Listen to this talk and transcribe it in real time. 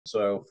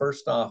So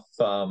first off,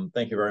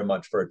 thank you very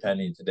much for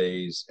attending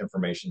today's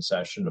information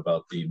session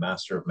about the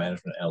Master of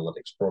Management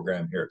Analytics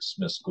program here at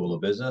Smith School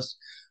of Business.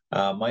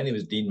 My name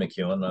is Dean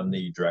McEwen. I'm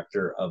the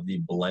director of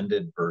the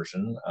blended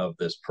version of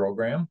this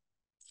program.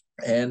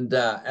 And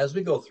as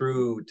we go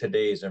through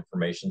today's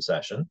information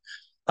session,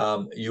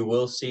 you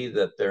will see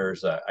that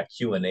there's a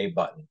Q&A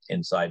button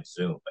inside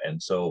Zoom.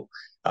 And so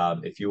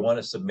if you want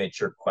to submit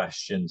your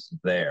questions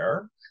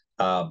there,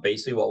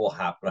 basically what will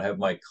happen, I have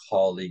my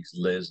colleagues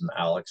Liz and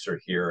Alex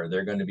are here.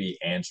 They're going to be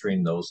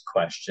answering those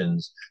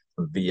questions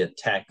via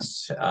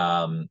text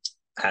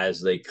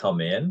as they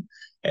come in.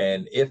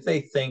 And if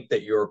they think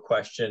that your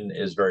question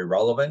is very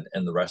relevant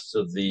and the rest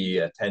of the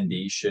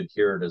attendees should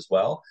hear it as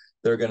well,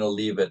 they're going to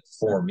leave it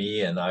for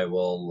me, and I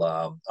will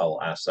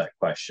ask that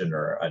question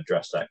or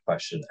address that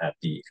question at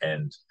the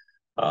end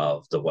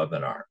of the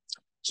webinar.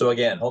 So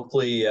again,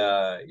 hopefully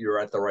you're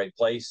at the right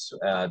place.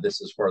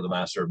 This is for the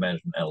Master of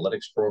Management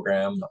Analytics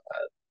program.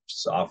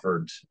 It's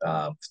offered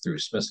through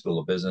Smith School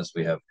of Business.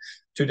 We have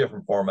two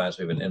different formats.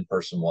 We have an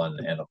in-person one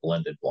and a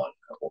blended one.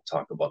 We'll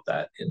talk about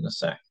that in a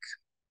sec.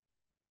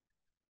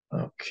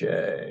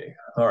 Okay.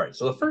 All right.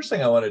 So the first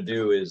thing I want to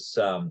do is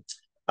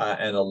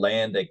and a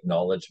land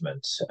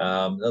acknowledgement.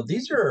 Now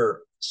these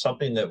are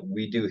something that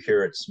we do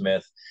here at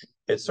Smith.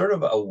 It's sort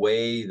of a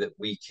way that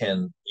we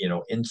can,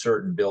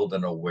 insert and build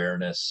an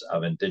awareness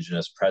of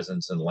Indigenous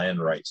presence and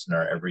land rights in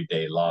our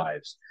everyday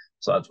lives.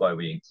 So that's why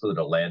we include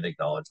a land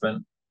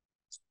acknowledgement.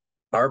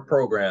 Our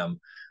program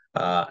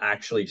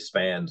actually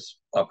spans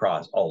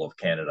across all of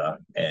Canada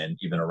and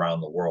even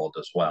around the world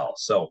as well.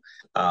 So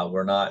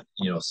we're not,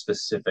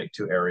 specific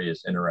to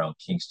areas in around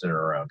Kingston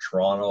or around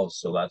Toronto.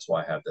 So that's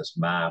why I have this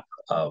map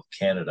of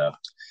Canada.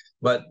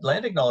 But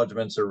land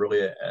acknowledgements are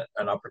really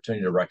an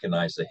opportunity to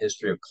recognize the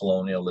history of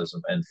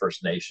colonialism and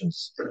First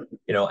Nations,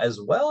 as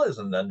well as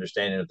an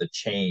understanding of the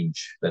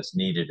change that's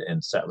needed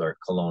in settler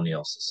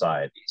colonial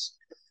societies.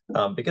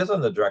 Because I'm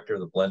the director of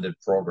the blended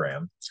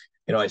program,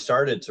 I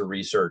started to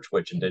research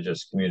which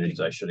Indigenous communities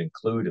I should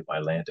include in my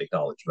land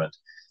acknowledgement.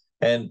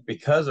 And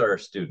because our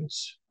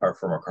students are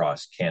from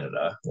across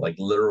Canada, like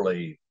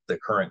literally the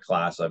current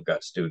class, I've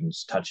got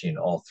students touching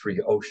all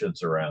three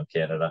oceans around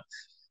Canada.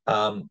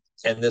 And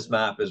this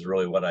map is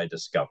really what I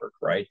discovered,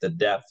 right? The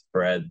depth,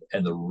 breadth,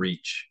 and the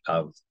reach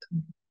of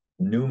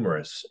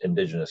numerous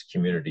Indigenous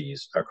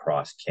communities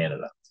across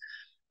Canada.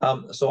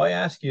 So I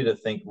ask you to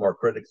think more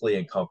critically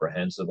and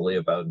comprehensively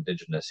about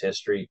Indigenous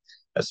history,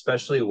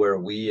 especially where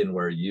we and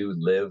where you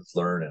live,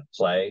 learn, and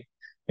play.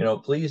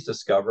 Please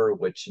discover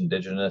which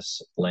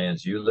Indigenous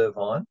lands you live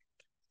on,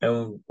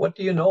 and what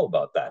do you know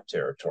about that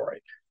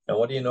territory? And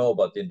what do you know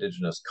about the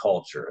Indigenous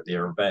culture,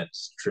 their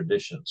events,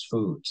 traditions,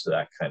 foods,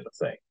 that kind of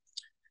thing?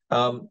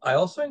 I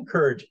also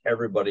encourage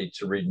everybody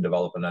to read and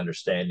develop an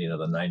understanding of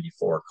the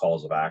 94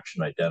 calls of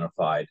action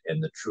identified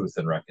in the Truth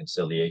and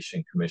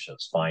Reconciliation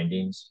Commission's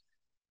findings.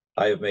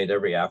 I have made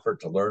every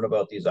effort to learn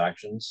about these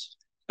actions,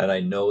 and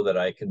I know that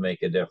I can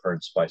make a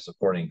difference by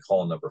supporting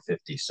call number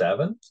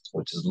 57,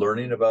 which is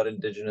learning about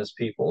Indigenous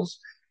peoples,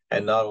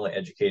 and not only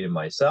educating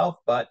myself,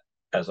 but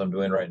as I'm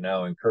doing right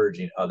now,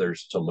 encouraging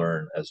others to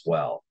learn as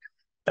well.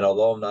 And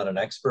although I'm not an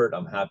expert,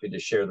 I'm happy to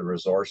share the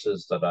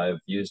resources that I've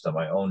used on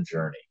my own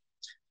journey.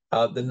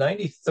 The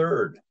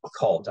 93rd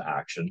call to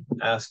action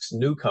asks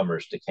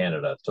newcomers to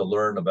Canada to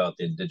learn about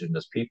the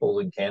Indigenous people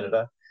in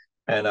Canada,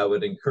 and I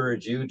would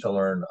encourage you to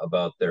learn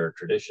about their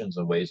traditions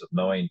and ways of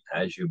knowing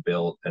as you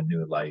build a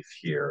new life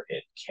here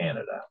in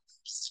Canada.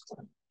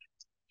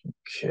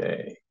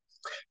 Okay.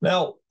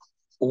 Now,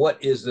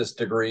 what is this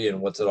degree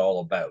and what's it all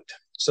about?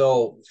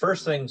 So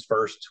first things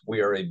first, we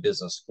are a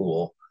business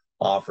school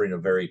offering a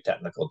very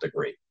technical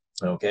degree.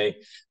 Okay.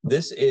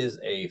 This is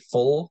a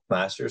full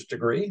master's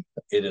degree.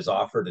 It is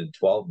offered in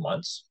 12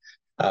 months.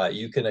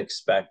 You can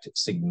expect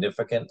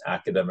significant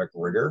academic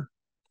rigor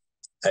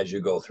as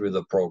you go through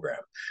the program.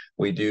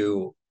 We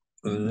do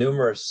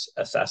numerous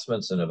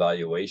assessments and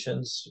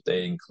evaluations.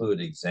 They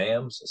include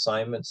exams,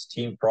 assignments,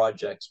 team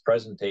projects,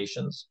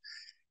 presentations,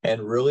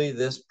 and really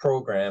this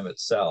program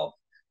itself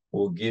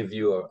will give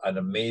you an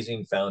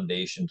amazing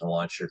foundation to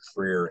launch your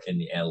career in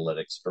the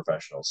analytics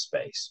professional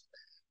space.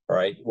 All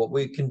right, what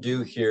we can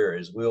do here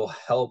is we'll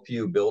help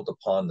you build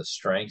upon the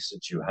strengths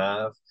that you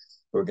have.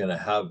 We're going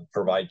to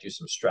provide you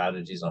some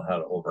strategies on how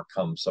to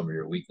overcome some of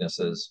your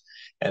weaknesses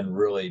and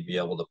really be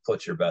able to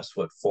put your best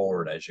foot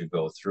forward as you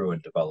go through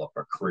and develop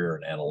a career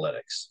in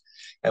analytics.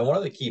 And one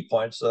of the key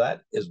points of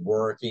that is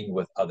working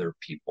with other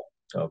people.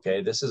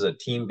 Okay, this is a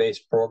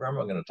team-based program.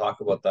 I'm going to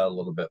talk about that a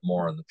little bit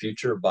more in the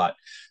future, but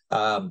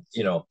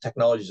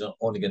technology is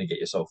only going to get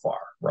you so far,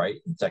 right?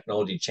 And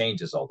technology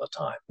changes all the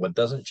time. What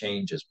doesn't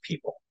change is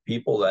people.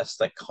 People, that's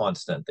the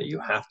constant that you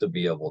have to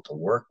be able to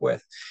work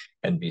with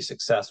and be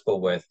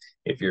successful with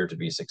if you're to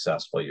be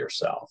successful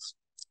yourself.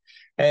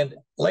 And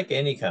like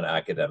any kind of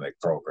academic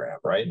program,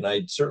 right? And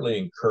I'd certainly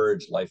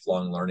encourage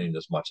lifelong learning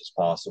as much as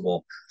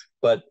possible.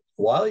 But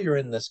while you're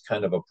in this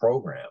kind of a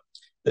program,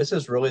 this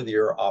is really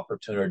your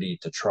opportunity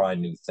to try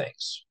new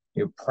things.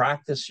 You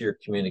practice your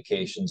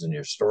communications and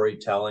your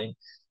storytelling,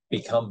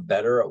 become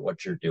better at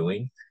what you're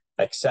doing,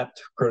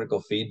 accept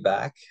critical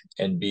feedback,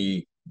 and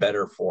be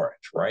better for it,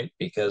 right?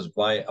 Because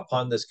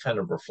upon this kind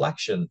of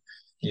reflection,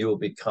 you will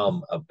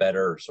become a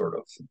better sort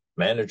of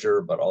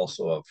manager, but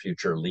also a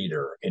future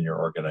leader in your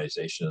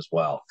organization as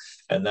well.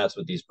 And that's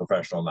what these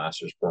professional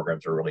master's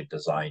programs are really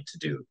designed to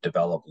do,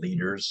 develop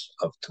leaders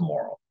of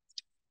tomorrow.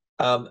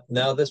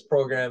 Now, this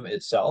program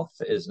itself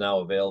is now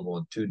available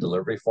in 2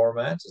 delivery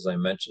formats, as I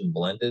mentioned,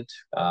 blended,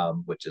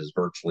 which is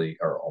virtually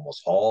or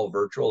almost all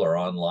virtual or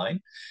online.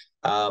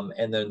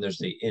 And then there's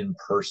the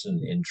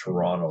in-person in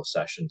Toronto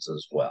sessions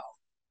as well.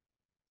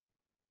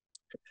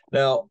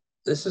 Now,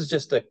 this is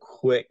just a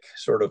quick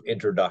sort of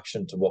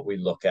introduction to what we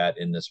look at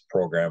in this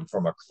program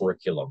from a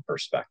curriculum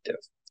perspective.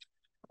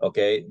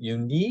 Okay, you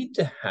need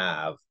to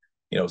have,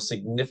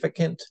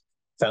 significant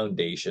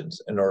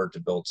foundations in order to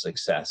build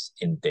success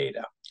in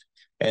data.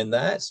 And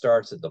that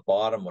starts at the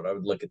bottom. What I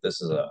would look at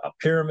this as a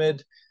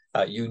pyramid.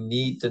 You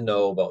need to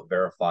know about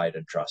verified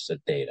and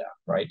trusted data,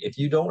 right? If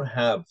you don't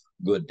have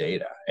good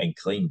data and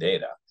clean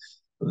data,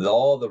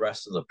 all the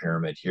rest of the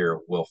pyramid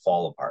here will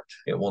fall apart.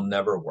 It will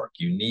never work.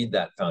 You need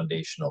that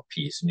foundational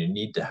piece, and you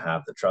need to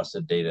have the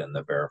trusted data and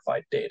the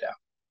verified data.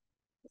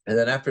 And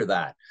then after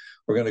that,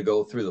 we're going to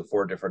go through the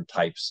 4 different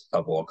types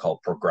of what we'll call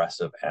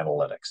progressive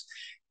analytics.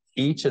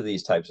 Each of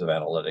these types of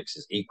analytics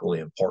is equally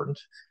important.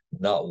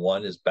 Not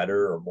one is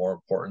better or more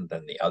important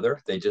than the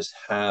other. They just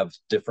have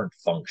different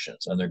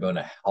functions, and they're going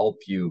to help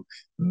you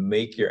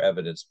make your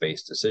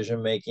evidence-based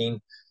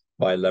decision-making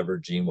by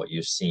leveraging what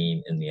you've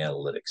seen in the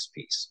analytics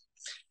piece.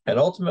 And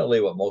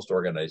ultimately, what most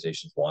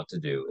organizations want to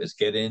do is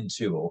get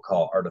into what we'll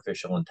call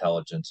artificial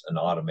intelligence and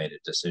automated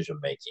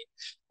decision-making.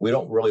 We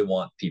don't really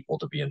want people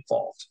to be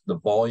involved. The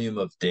volume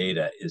of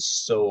data is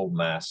so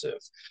massive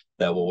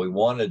that what we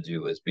want to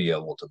do is be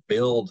able to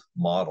build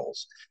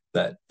models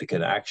that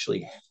can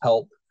actually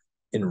help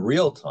in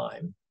real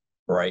time,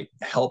 right,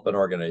 help an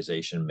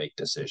organization make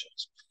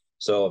decisions.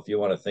 So if you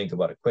want to think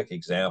about a quick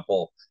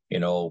example,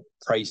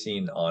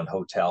 pricing on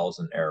hotels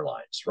and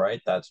airlines,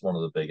 right? That's one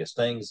of the biggest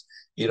things.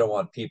 You don't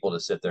want people to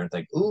sit there and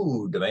think,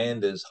 ooh,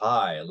 demand is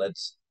high,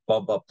 let's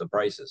bump up the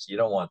prices. You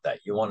don't want that.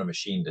 You want a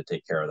machine to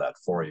take care of that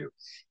for you.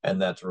 And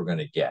that's what we're going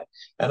to get.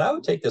 And I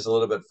would take this a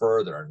little bit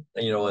further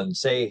and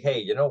say, hey,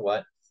 you know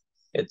what?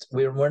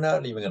 We're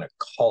not even going to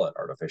call it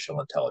artificial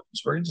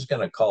intelligence. We're just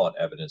going to call it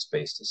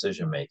evidence-based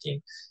decision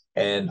making.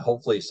 And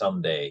hopefully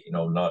someday,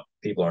 not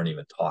people aren't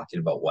even talking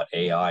about what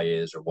AI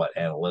is or what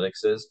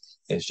analytics is.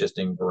 It's just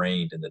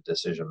ingrained in the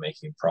decision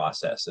making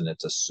process, and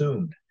it's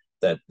assumed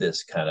that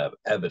this kind of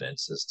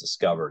evidence is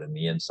discovered and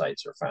the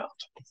insights are found.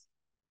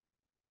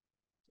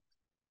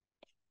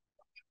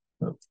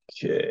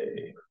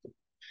 Okay.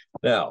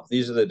 Now,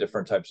 these are the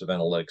different types of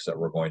analytics that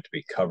we're going to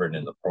be covered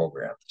in the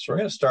program. So we're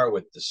going to start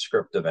with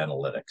descriptive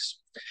analytics.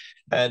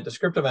 And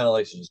descriptive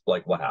analytics is just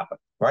like what happened,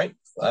 right?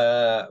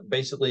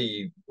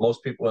 Basically,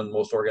 most people in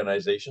most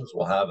organizations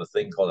will have a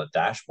thing called a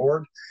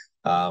dashboard.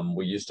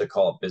 We used to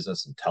call it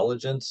business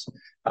intelligence.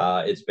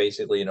 It's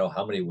basically,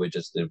 how many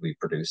widgets did we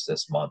produce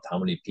this month? How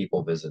many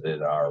people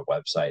visited our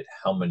website?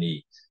 How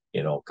many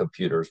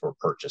computers were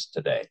purchased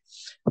today?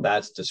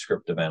 That's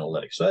descriptive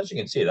analytics. So as you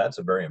can see, that's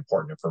a very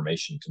important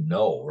information to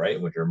know, right?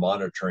 When you're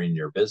monitoring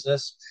your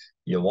business,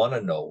 you want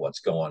to know what's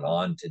going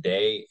on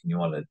today, and you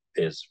want to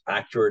be as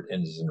accurate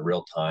and as in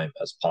real time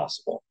as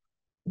possible.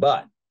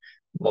 But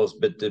most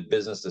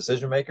business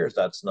decision makers,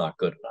 that's not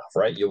good enough,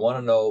 right? You want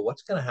to know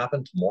what's going to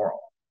happen tomorrow,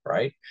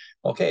 right?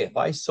 Okay, if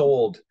I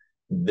sold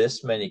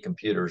this many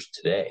computers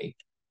today,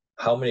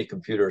 how many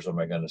computers am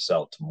I going to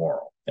sell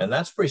tomorrow? And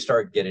that's where we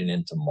start getting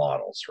into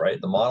models, right?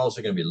 The models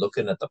are going to be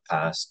looking at the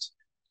past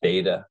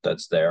data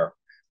that's there.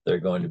 They're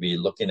going to be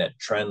looking at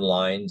trend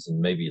lines and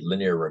maybe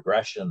linear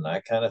regression,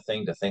 that kind of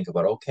thing, to think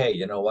about, okay,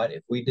 you know what?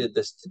 If we did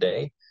this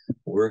today,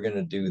 we're going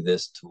to do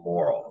this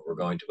tomorrow. We're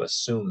going to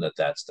assume that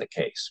that's the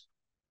case.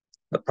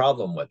 The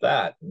problem with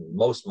that,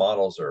 most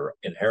models are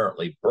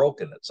inherently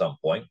broken at some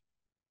point.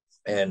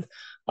 And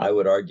I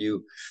would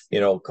argue,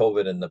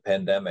 COVID and the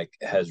pandemic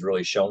has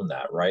really shown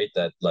that, right?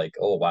 That like,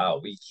 oh,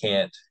 wow, we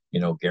can't,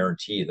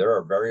 guarantee. There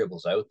are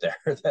variables out there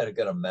that are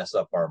going to mess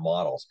up our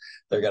models.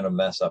 They're going to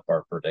mess up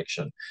our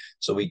prediction.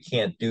 So we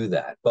can't do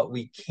that. But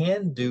we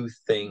can do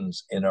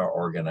things in our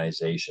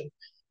organization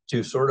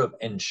to sort of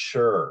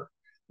ensure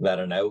that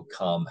an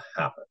outcome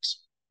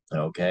happens.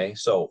 Okay,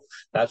 so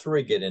that's where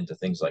we get into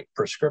things like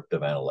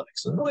prescriptive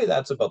analytics. And really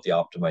that's about the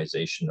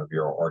optimization of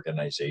your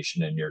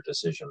organization and your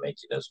decision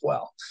making as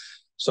well.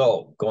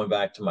 So going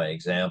back to my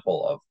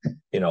example of,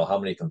 how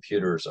many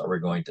computers are we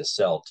going to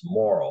sell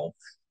tomorrow?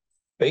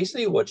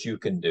 Basically what you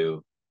can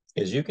do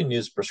is you can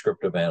use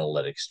prescriptive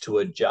analytics to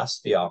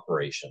adjust the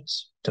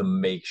operations to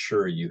make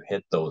sure you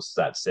hit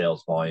that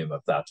sales volume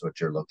if that's what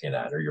you're looking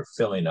at, or you're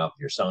filling up,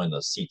 you're selling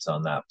those seats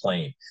on that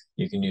plane.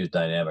 You can use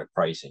dynamic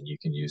pricing, you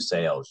can use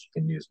sales,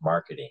 you can use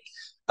marketing,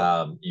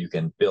 you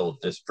can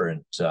build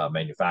different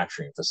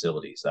manufacturing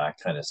facilities, that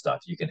kind of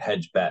stuff. You can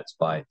hedge bets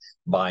by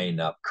buying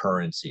up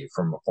currency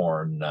from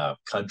foreign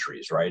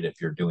countries, right? If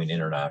you're doing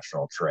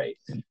international trade.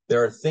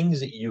 There are things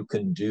that you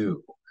can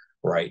do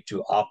right,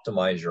 to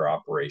optimize your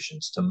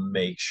operations to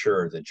make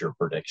sure that your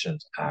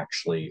predictions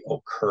actually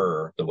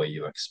occur the way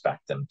you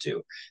expect them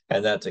to.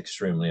 And that's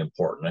extremely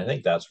important. I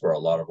think that's where a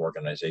lot of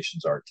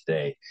organizations are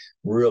today,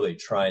 really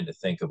trying to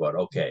think about,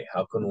 okay,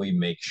 how can we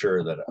make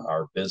sure that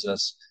our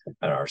business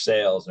and our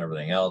sales and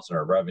everything else and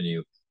our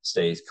revenue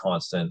stays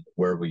constant,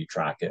 where we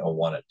track it or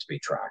want it to be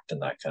tracked,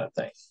 and that kind of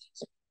thing.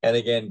 And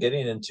again,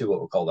 getting into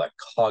what we call that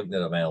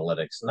cognitive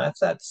analytics, and that's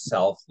that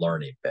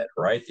self-learning bit,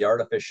 right? The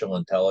artificial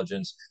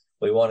intelligence,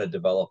 we want to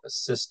develop a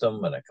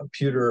system and a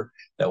computer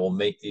that will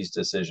make these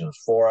decisions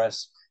for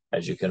us.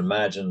 As you can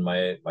imagine,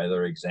 my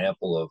other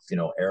example of,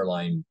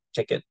 airline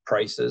ticket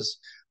prices,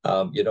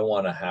 you don't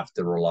want to have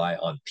to rely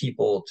on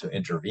people to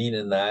intervene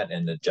in that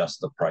and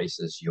adjust the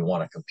prices. You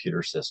want a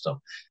computer system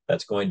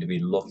that's going to be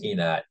looking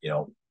at,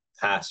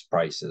 past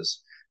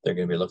prices. They're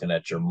going to be looking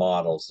at your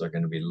models. They're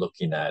going to be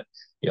looking at,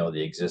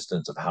 the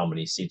existence of how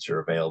many seats are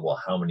available,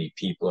 how many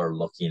people are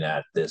looking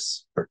at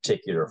this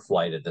particular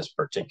flight at this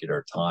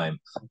particular time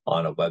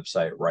on a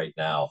website right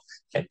now,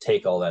 and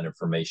take all that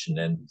information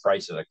and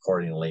price it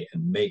accordingly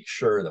and make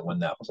sure that when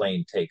that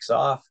plane takes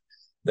off,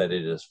 that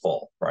it is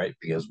full, right?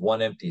 Because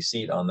one empty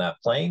seat on that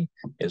plane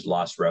is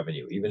lost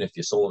revenue. Even if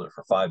you sold it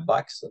for $5,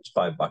 that's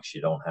 $5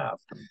 you don't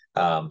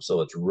have.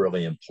 So it's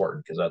really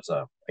important because that's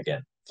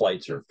again,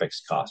 flights are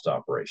fixed cost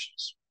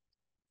operations.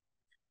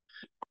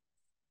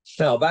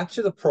 Now, back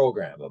to the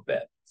program a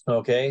bit.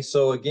 Okay,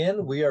 so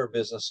again, we are a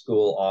business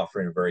school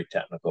offering a very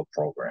technical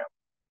program.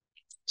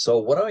 So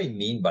what do I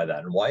mean by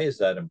that, and why is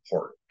that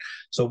important?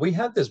 So we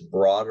have this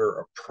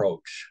broader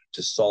approach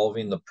to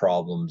solving the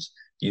problems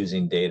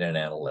using data and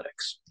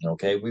analytics.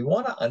 Okay, we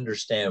want to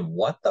understand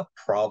what the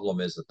problem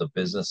is that the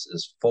business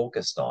is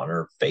focused on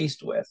or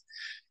faced with,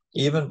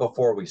 even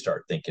before we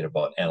start thinking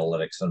about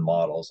analytics and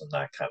models and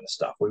that kind of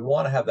stuff. We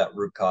want to have that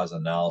root cause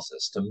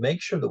analysis to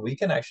make sure that we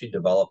can actually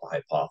develop a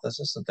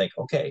hypothesis and think,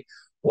 okay,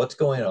 what's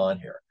going on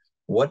here?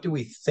 What do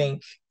we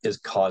think is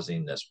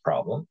causing this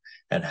problem?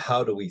 And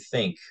how do we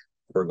think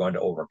we're going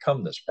to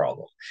overcome this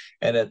problem?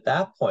 And at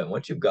that point,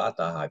 once you've got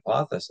the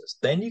hypothesis,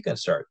 then you can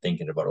start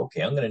thinking about,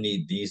 okay, I'm going to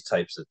need these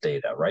types of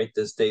data, right?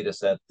 This data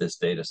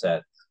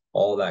set,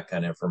 all that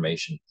kind of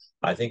information.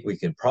 I think we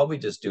can probably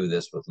just do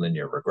this with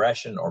linear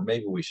regression, or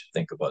maybe we should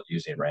think about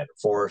using random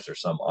forest or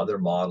some other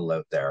model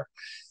out there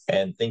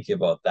and thinking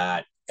about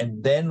that.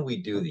 And then we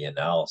do the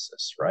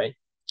analysis, right?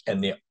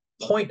 And the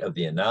point of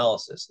the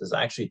analysis is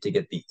actually to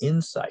get the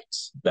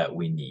insights that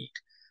we need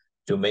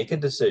to make a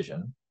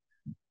decision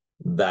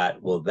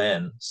that will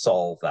then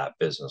solve that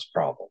business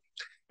problem.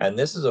 And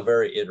this is a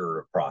very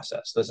iterative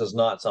process. This is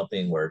not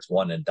something where it's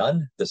one and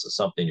done. This is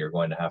something you're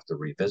going to have to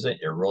revisit.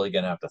 You're really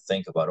going to have to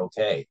think about,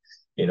 okay,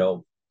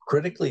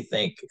 critically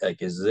think,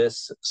 like, is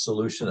this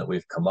solution that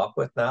we've come up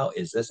with now,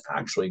 is this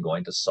actually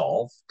going to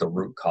solve the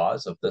root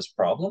cause of this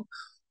problem?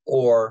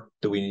 Or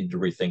do we need to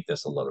rethink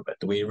this a little bit?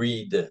 Do we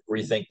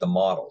rethink the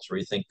models,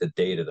 rethink the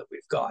data that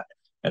we've got,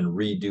 and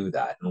redo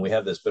that? And we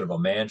have this bit of a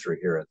mantra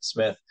here at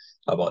Smith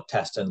about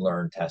test and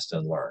learn,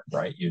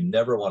 right? You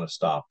never want to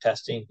stop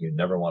testing. You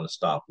never want to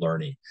stop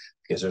learning,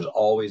 because there's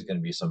always going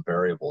to be some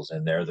variables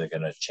in there that are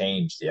going to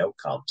change the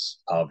outcomes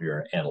of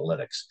your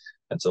analytics.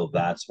 And so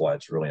that's why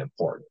it's really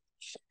important.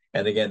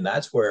 And again,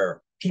 that's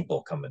where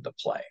people come into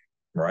play,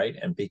 right?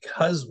 And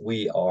because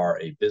we are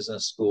a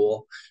business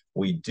school,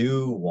 we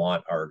do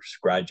want our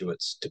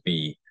graduates to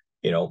be,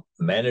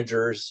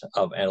 managers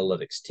of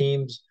analytics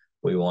teams.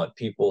 We want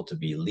people to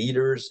be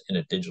leaders in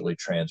a digitally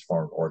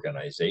transformed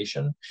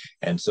organization.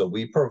 And so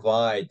we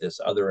provide this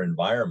other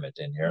environment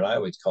in here. And I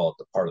always call it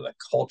the part of the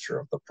culture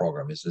of the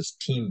program is this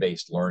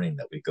team-based learning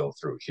that we go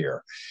through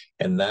here.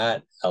 And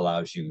that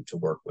allows you to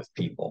work with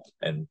people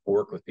and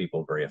work with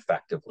people very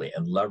effectively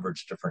and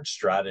leverage different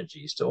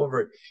strategies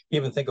to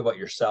even think about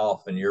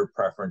yourself and your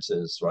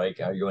preferences, right?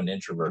 Are you an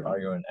introvert? Are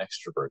you an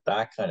extrovert?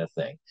 That kind of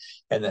thing.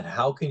 And then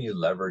how can you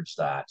leverage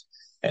that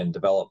and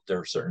develop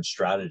their certain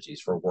strategies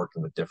for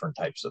working with different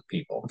types of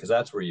people, because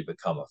that's where you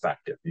become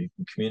effective. You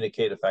can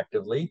communicate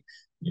effectively,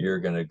 you're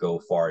going to go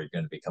far, you're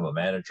going to become a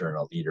manager and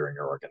a leader in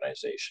your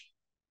organization.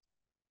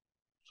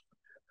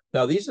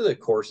 Now, these are the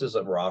courses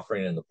that we're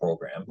offering in the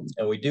program,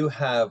 and we do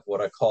have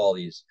what I call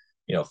these,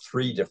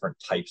 3 different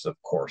types of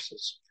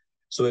courses.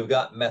 So we've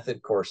got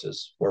method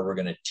courses where we're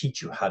going to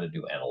teach you how to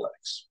do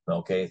analytics,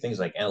 okay? Things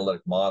like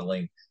analytic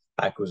modeling,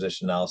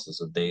 acquisition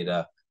analysis of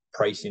data,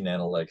 pricing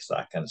analytics,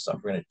 that kind of stuff.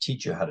 We're going to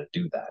teach you how to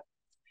do that.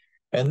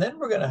 And then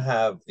we're going to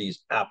have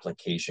these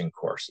application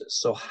courses.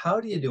 So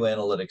how do you do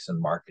analytics in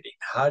marketing?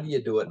 How do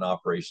you do it in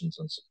operations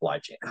and supply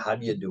chain? How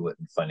do you do it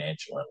in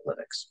financial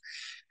analytics?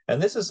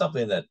 And this is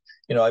something that,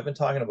 I've been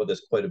talking about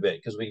this quite a bit,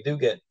 because we do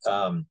get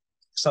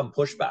some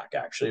pushback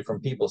actually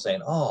from people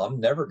saying, oh, I'm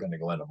never going to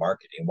go into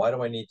marketing. Why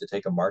do I need to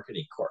take a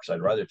marketing course?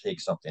 I'd rather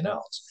take something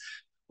else.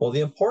 Well,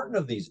 the importance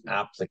of these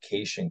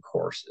application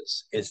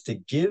courses is to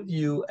give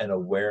you an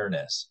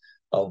awareness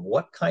of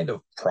what kind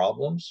of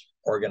problems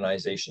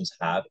organizations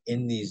have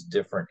in these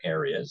different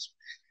areas,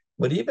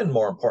 But even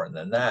more important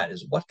than that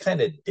is what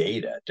kind of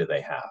data do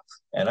they have?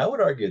 And I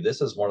would argue this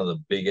is one of the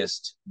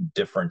biggest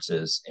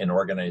differences in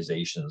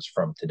organizations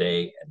from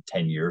today and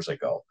 10 years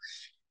ago,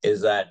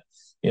 is that,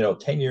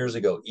 10 years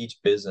ago, each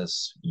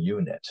business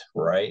unit,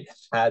 right,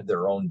 had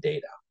their own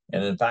data.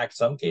 And in fact,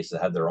 some cases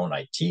had their own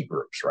IT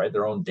groups, right,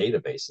 their own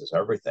databases,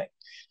 everything.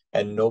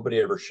 And nobody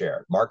ever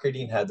shared.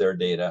 Marketing had their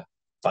data,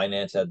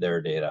 finance had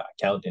their data,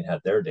 accounting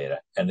had their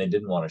data, and they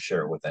didn't want to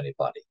share it with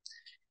anybody.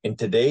 In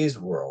today's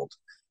world,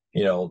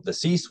 the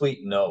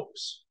C-suite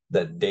knows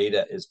that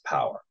data is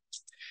power.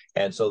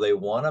 And so they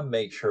want to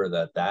make sure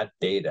that that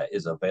data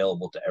is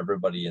available to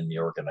everybody in the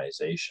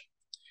organization.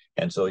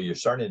 And so you're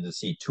starting to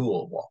see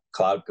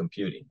cloud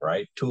computing,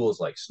 right? Tools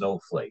like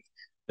Snowflake,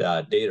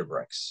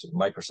 Databricks,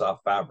 Microsoft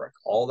Fabric,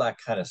 all that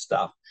kind of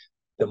stuff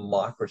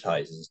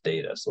democratizes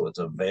data so it's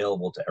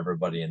available to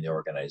everybody in the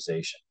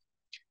organization.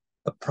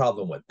 The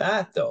problem with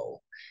that,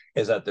 though,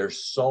 is that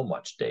there's so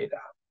much data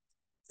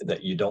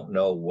that you don't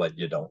know what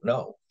you don't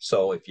know.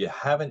 So if you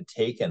haven't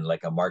taken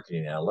like a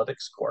marketing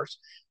analytics course,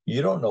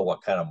 you don't know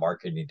what kind of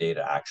marketing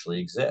data actually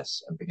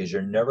exists. And because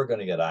you're never going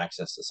to get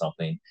access to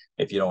something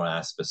if you don't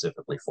ask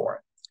specifically for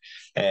it.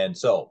 And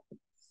so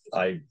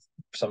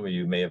some of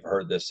you may have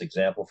heard this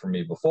example from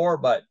me before,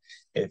 but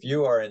if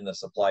you are in the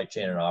supply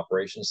chain and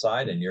operations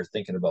side and you're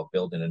thinking about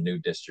building a new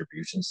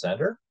distribution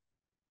center,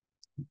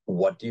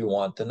 what do you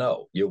want to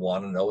know? You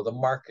want to know the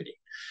marketing.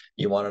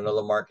 You want to know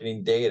the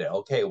marketing data.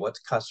 Okay, what's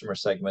customer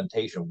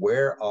segmentation?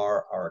 Where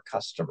are our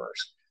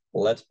customers?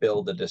 Let's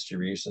build a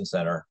distribution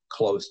center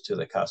close to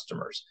the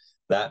customers.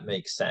 That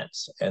makes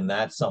sense. And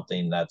that's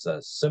something that's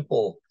a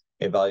simple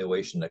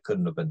evaluation that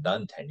couldn't have been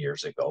done 10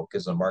 years ago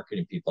because the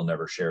marketing people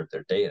never shared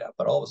their data.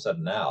 But all of a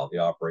sudden now the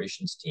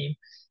operations team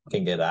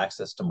can get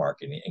access to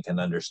marketing and can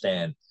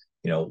understand,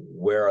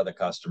 where are the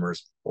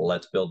customers?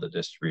 Let's build a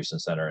distribution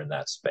center in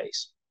that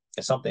space.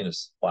 It's something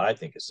as what I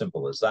think as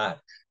simple as that,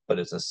 but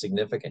it's a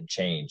significant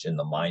change in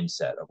the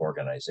mindset of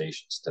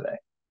organizations today.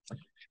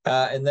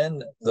 And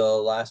then the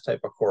last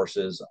type of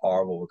courses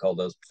are what we call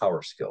those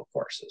power skill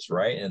courses,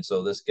 right? And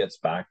so this gets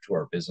back to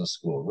our business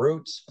school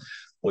roots.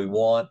 We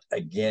want,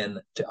 again,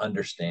 to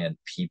understand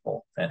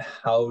people and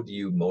how do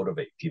you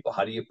motivate people?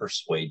 How do you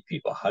persuade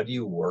people? How do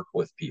you work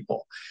with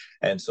people?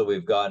 And so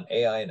we've got an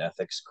AI and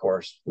ethics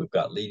course. We've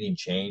got Leading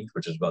Change,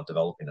 which is about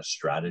developing a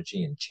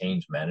strategy and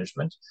change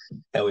management.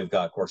 And we've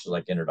got courses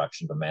like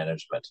Introduction to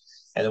Management.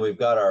 And then we've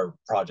got our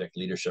project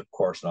leadership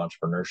course and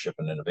entrepreneurship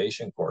and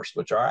innovation course,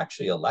 which are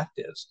actually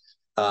electives,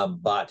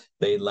 but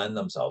they lend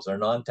themselves. They're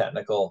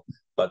non-technical,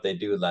 but they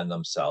do lend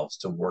themselves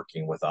to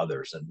working with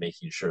others and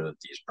making sure that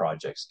these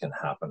projects can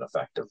happen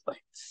effectively.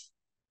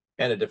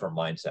 And a different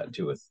mindset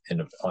too with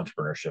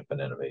entrepreneurship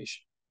and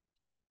innovation.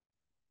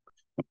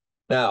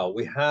 Now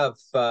we have,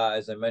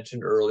 as I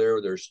mentioned earlier,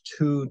 there's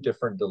two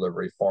different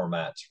delivery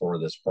formats for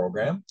this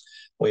program.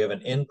 We have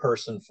an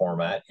in-person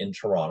format in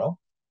Toronto.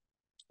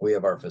 We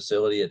have our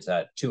facility, it's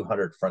at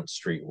 200 Front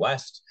Street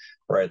West,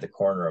 right at the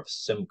corner of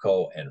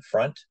Simcoe and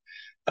Front.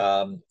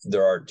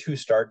 There are two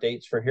start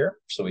dates for here.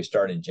 So we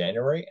start in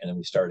January and then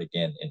we start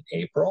again in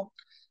April.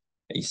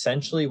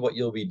 Essentially what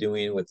you'll be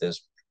doing with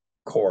this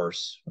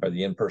course or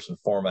the in-person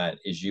format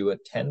is you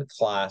attend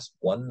class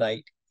one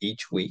night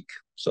each week.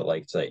 So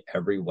like say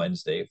every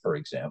Wednesday, for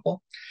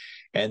example,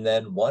 and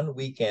then one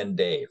weekend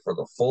day for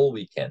the full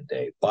weekend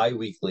day,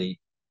 bi-weekly,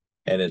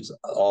 and it's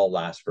all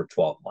lasts for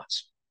 12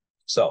 months.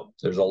 So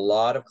there's a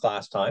lot of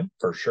class time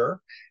for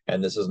sure.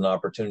 And this is an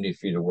opportunity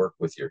for you to work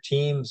with your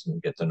teams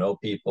and get to know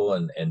people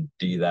and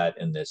do that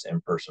in this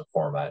in-person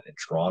format in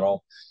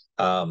Toronto.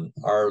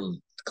 Our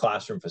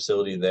classroom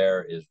facility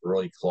there is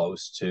really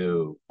close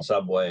to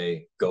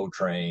Subway, GO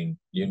Train,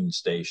 Union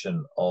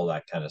Station, all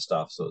that kind of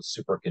stuff. So it's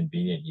super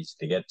convenient, easy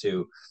to get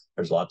to.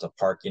 There's lots of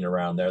parking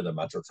around there. The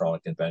Metro Toronto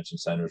Convention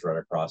Center is right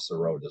across the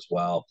road as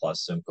well.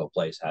 Plus Simcoe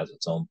Place has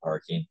its own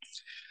parking.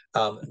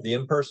 The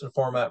in-person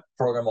format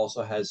program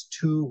also has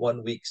 2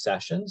 one-week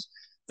sessions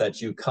that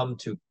you come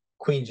to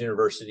Queen's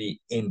University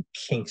in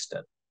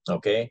Kingston.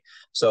 Okay,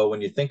 so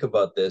when you think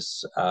about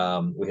this,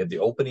 we have the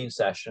opening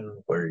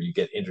session where you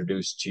get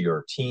introduced to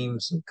your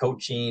teams and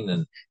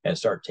coaching and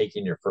start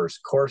taking your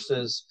first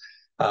courses.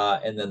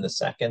 And then the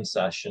second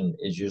session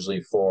is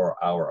usually for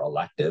our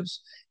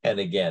electives. And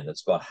again,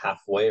 it's about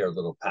halfway or a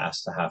little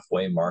past the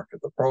halfway mark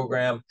of the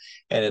program.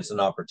 And it's an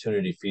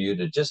opportunity for you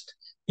to just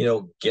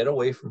get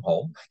away from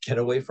home, get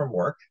away from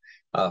work,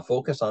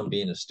 focus on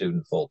being a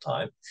student full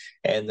time,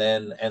 and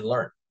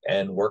learn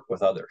and work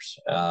with others.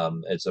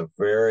 It's a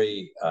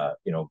very,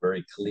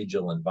 very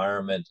collegial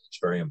environment. It's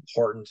very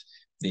important.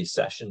 These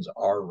sessions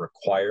are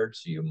required,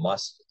 so you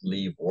must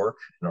leave work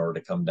in order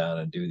to come down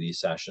and do these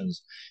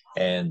sessions.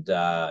 And,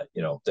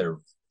 they're,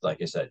 like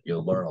I said,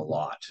 you'll learn a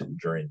lot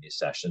during these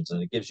sessions,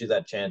 and it gives you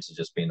that chance of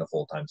just being a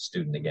full-time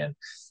student again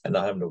and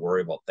not having to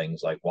worry about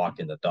things like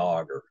walking the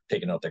dog or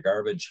taking out the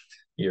garbage.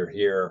 You're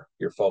here,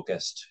 you're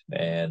focused,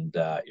 and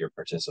you're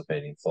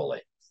participating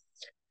fully.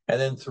 And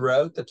then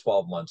throughout the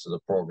 12 months of the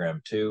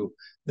program too,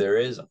 there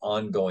is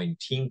ongoing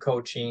team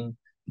coaching,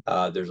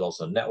 There's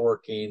also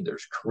networking,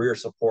 there's career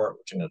support,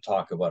 which I'm going to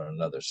talk about on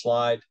another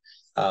slide.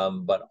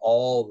 But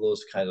all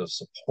those kinds of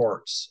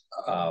supports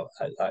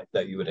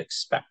that you would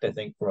expect, I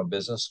think, from a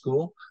business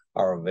school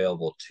are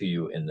available to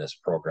you in this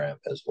program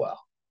as well.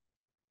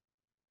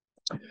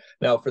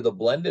 Now, for the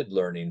blended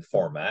learning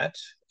format,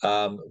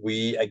 there's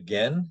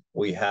been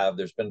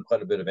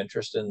quite a bit of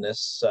interest in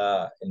this,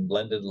 in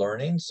blended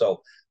learning.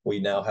 So we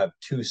now have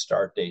 2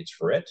 start dates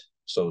for it,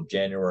 so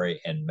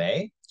January and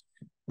May.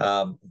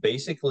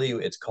 Basically,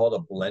 it's called a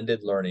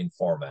blended learning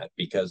format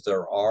because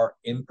there are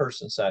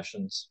in-person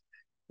sessions.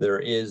 There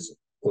is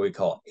what we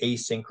call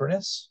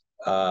asynchronous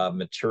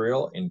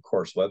material in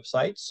course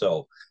websites.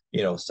 So,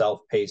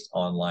 self-paced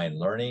online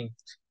learning,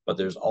 but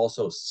there's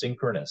also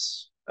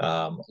synchronous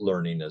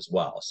learning as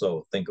well.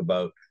 So think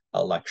about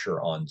a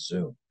lecture on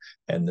Zoom.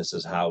 And this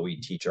is how we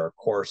teach our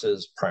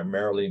courses.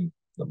 Primarily,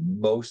 the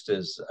most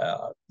is,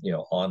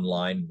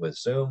 online with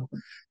Zoom.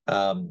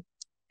 And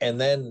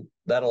then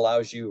that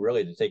allows you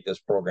really to take this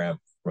program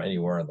from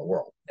anywhere in the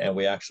world. And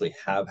we actually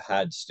have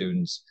had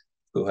students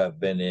who have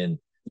been in,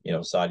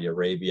 Saudi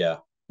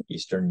Arabia,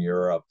 Eastern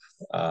Europe,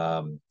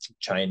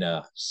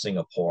 China,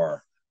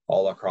 Singapore,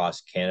 all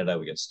across Canada.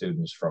 We get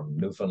students from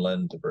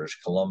Newfoundland to British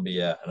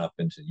Columbia and up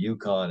into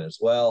Yukon as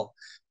well.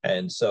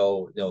 And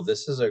so,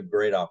 this is a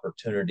great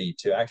opportunity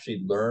to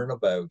actually learn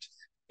about,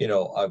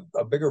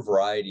 a bigger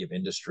variety of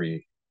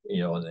industry,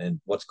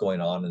 and what's going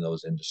on in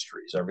those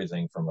industries,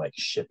 everything from like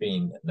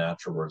shipping,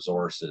 natural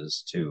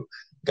resources, to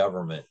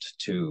government,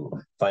 to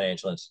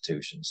financial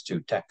institutions, to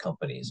tech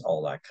companies,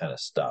 all that kind of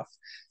stuff.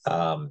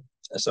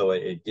 So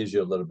it gives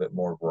you a little bit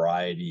more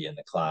variety in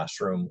the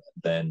classroom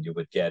than you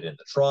would get in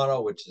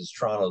Toronto,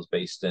 Toronto's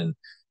based in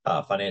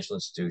financial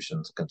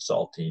institutions,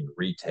 consulting,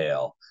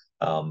 retail,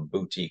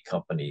 boutique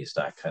companies,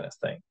 that kind of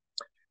thing.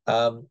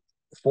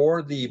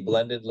 For the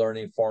blended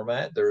learning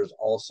format, there's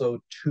also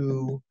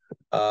 2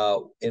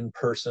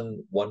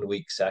 in-person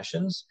 1-week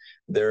sessions.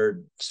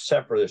 They're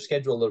separate, they're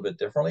scheduled a little bit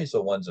differently.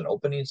 So one's an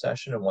opening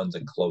session and one's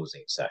a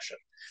closing session.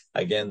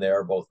 Again, they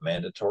are both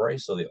mandatory.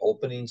 So the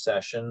opening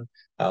session,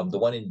 the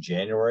one in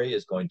January,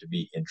 is going to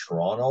be in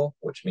Toronto,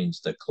 which means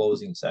the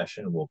closing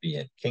session will be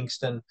in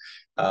Kingston.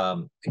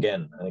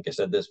 Again, like I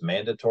said, this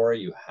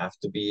mandatory, you have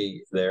to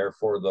be there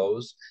for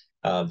those.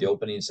 The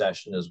opening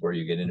session is where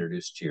you get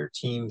introduced to your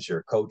teams,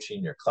 your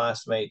coaching, your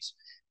classmates.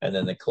 And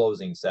then the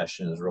closing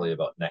session is really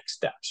about next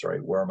steps,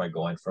 right? Where am I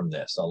going from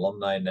this?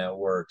 Alumni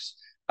networks,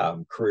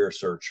 career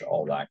search,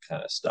 all that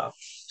kind of stuff.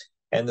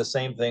 And the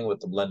same thing with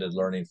the blended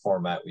learning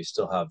format. We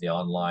still have the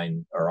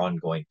online or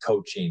ongoing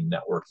coaching,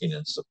 networking,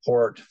 and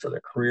support for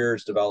the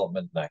careers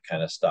development, and that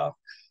kind of stuff.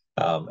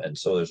 And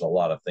so there's a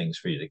lot of things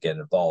for you to get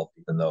involved,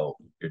 even though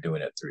you're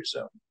doing it through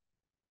Zoom.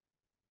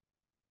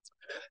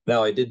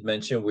 Now, I did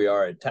mention we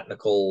are a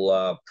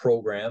technical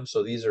program,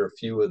 so these are a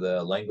few of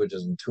the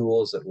languages and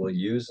tools that we'll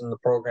use in the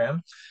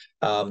program.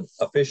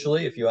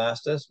 Officially, if you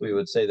asked us, we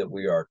would say that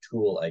we are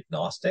tool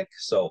agnostic.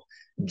 So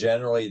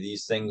generally,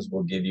 these things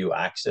will give you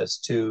access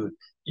to.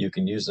 You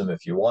can use them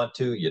if you want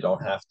to. You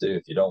don't have to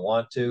if you don't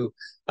want to.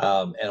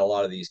 And a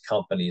lot of these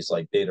companies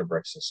like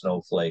Databricks and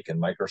Snowflake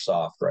and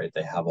Microsoft, right,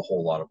 they have a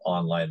whole lot of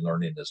online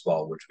learning as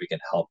well, which we can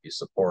help you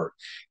support.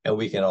 And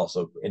we can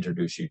also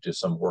introduce you to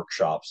some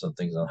workshops and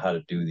things on how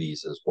to do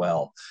these as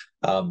well.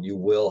 You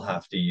will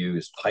have to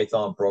use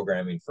Python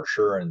programming for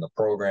sure in the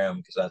program,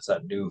 because that's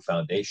that new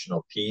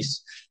foundational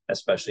piece,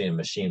 especially in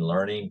machine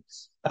learning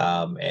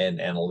and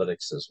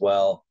analytics as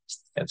well.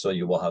 And so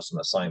you will have some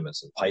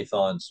assignments in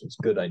Python. So it's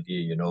a good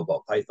idea you know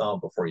about Python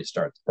before you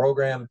start the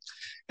program.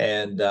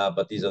 And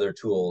but these other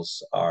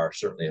tools are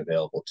certainly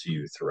available to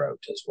you throughout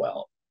as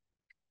well.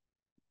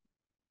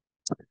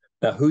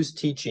 Now, who's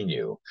teaching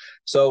you?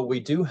 So we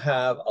do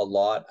have a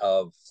lot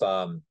of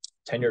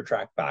tenure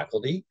track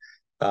faculty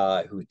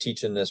who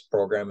teach in this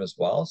program as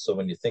well. So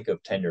when you think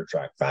of tenure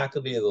track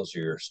faculty, those are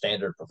your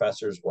standard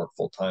professors, work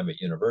full-time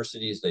at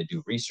universities. They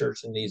do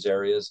research in these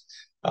areas.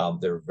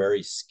 They're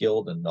very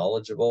skilled and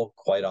knowledgeable.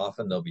 Quite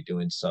often they'll be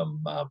doing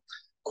some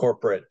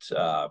corporate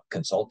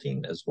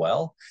consulting as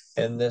well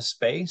in this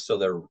space. So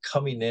they're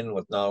coming in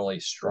with not only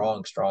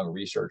strong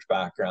research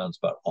backgrounds,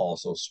 but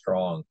also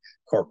strong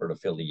corporate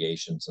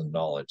affiliations and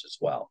knowledge as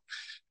well.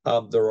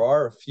 There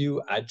are a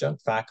few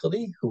adjunct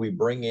faculty who we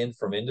bring in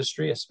from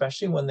industry,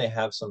 especially when they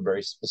have some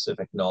very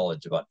specific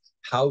knowledge about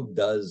how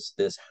does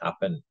this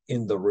happen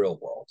in the real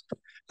world.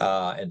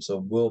 And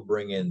so we'll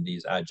bring in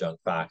these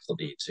adjunct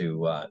faculty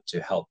to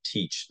help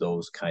teach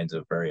those kinds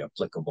of very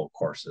applicable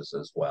courses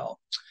as well.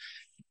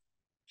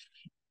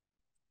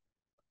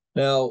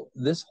 Now,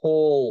 this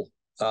whole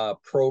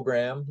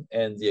program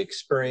and the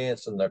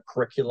experience and the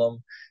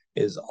curriculum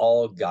is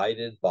all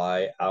guided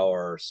by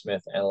our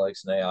Smith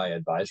Analytics and AI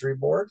Advisory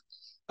Board.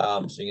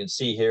 So you can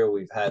see here,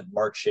 we've had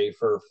Mark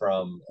Schaefer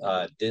from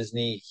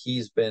Disney.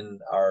 He's been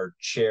our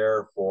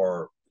chair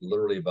for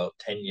literally about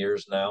 10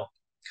 years now.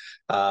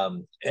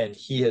 And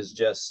he has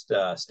just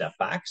stepped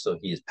back. So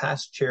he's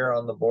past chair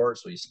on the board,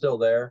 so he's still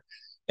there.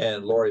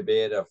 and Lori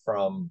Beta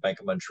from Bank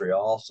of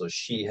Montreal. So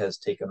she has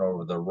taken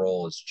over the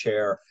role as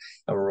chair,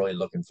 and we're really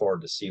looking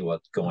forward to see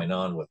what's going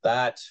on with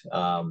that,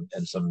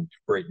 and some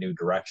great new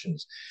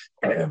directions.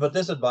 But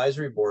this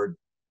advisory board,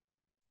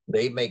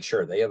 they make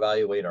sure they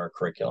evaluate our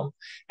curriculum,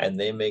 and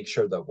they make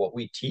sure that what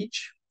we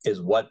teach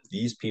is what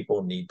these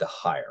people need to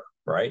hire,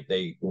 right?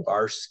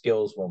 Our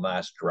skills will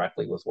match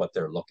directly with what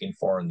they're looking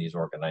for in these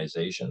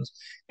organizations,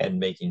 and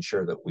making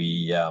sure that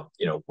we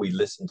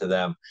listen to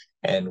them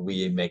and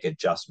we make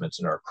adjustments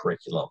in our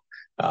curriculum,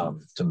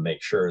 to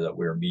make sure that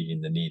we're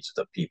meeting the needs of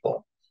the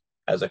people.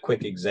 As a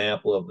quick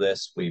example of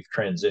this, we've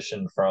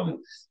transitioned from,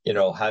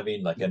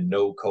 having like a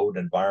no-code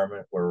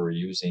environment where we're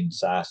using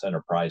SAS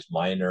Enterprise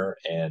Miner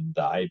and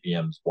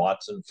IBM's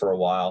Watson for a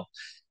while.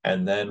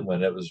 And then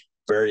when it was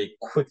very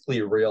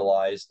quickly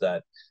realized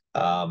that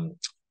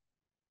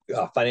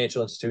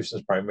financial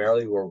institutions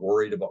primarily were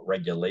worried about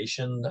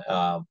regulation,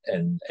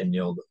 and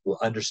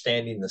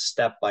understanding the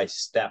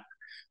step-by-step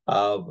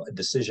of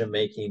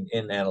decision-making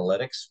in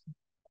analytics,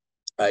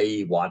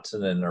 i.e.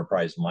 Watson and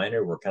Enterprise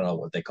Miner were kind of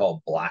what they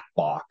call black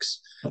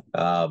box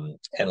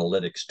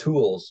analytics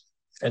tools.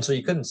 And so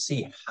you couldn't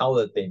see how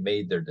that they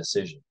made their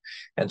decision.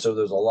 And so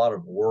there's a lot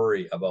of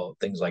worry about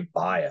things like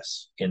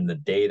bias in the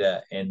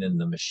data and in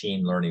the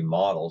machine learning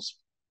models.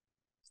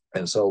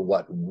 And so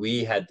what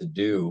we had to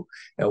do,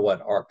 and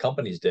what our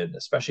companies did,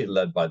 especially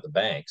led by the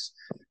banks,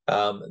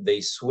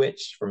 they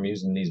switched from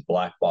using these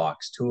black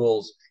box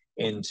tools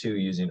into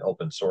using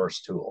open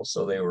source tools.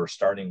 So they were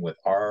starting with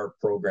R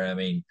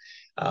programming,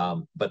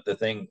 but the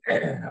thing,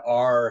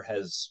 R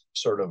has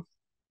it's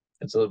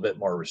a little bit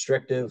more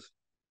restrictive.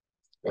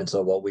 And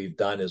so what we've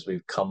done is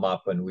we've come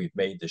up and we've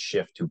made the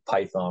shift to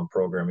Python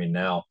programming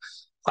now.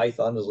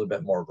 Python is a little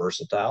bit more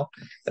versatile.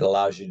 It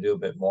allows you to do a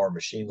bit more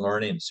machine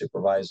learning and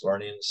supervised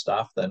learning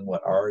stuff than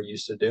what R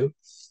used to do.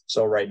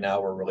 So right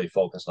now we're really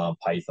focused on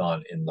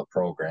Python in the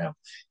program.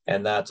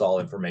 And that's all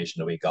information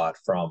that we got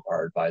from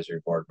our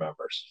advisory board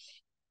members.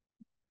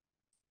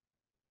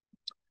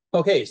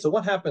 Okay, so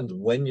what happens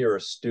when you're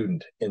a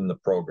student in the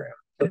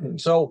program?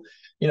 So,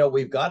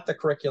 we've got the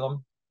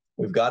curriculum,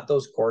 we've got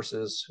those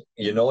courses,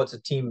 it's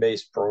a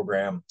team-based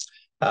program.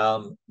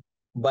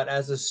 But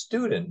as a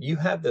student, you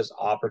have this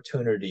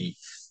opportunity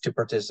to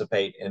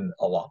participate in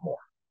a lot more.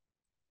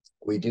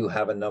 We do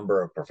have a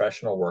number of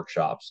professional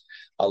workshops.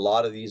 A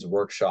lot of these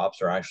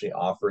workshops are actually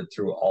offered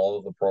through all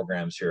of the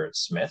programs here at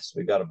Smiths.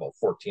 We've got about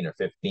 14 or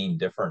 15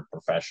 different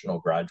professional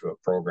graduate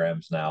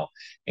programs now,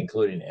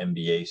 including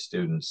MBA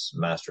students,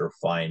 Master of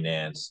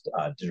Finance,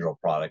 Digital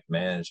Product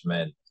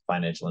Management,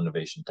 Financial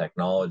Innovation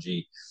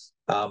Technology.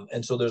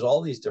 And so there's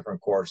all these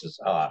different courses,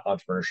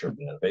 Entrepreneurship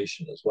and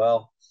Innovation as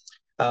well.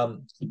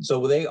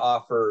 So they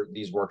offer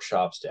these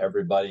workshops to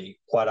everybody.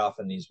 Quite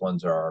often these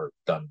ones are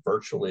done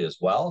virtually as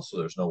well, so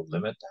there's no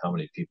limit to how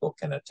many people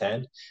can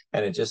attend.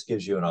 And it just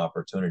gives you an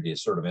opportunity to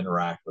sort of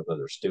interact with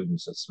other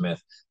students at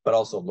Smith, but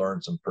also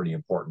learn some pretty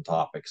important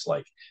topics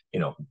like,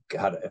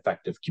 how to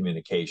effective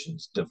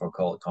communications,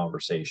 difficult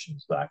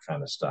conversations, that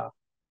kind of stuff.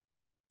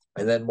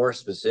 And then more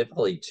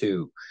specifically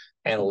to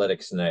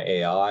analytics and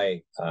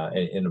AI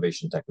and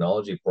innovation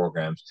technology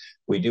programs,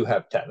 we do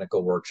have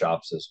technical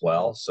workshops as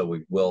well. So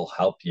we will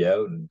help you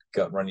out and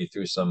run you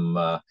through some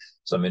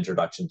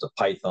introductions to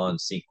Python,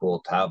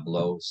 SQL,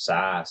 Tableau,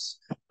 SAS.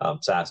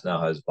 SAS now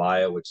has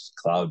Via, which is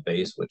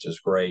cloud-based, which is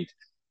great.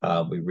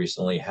 We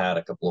recently had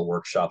a couple of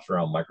workshops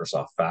around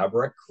Microsoft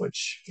Fabric,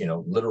 which,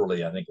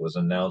 literally, I think it was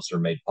announced or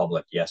made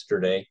public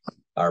yesterday,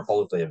 or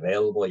publicly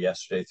available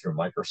yesterday through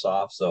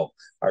Microsoft. So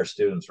our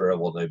students were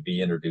able to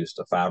be introduced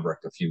to Fabric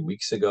a few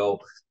weeks ago.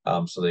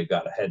 So they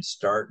got a head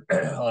start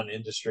on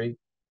industry.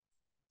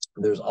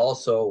 There's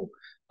also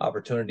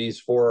opportunities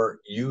for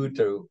you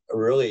to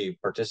really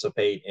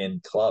participate in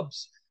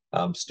clubs.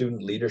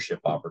 Student leadership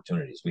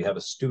opportunities. We have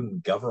a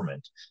student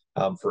government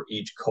for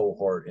each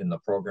cohort in the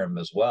program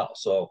as well.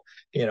 So,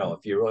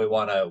 if you really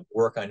want to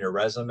work on your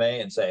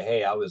resume and say,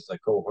 hey, I was the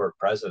cohort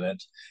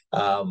president,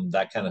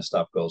 that kind of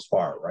stuff goes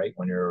far, right?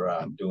 When you're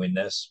doing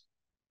this.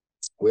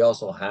 We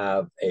also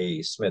have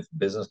a Smith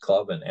Business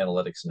Club in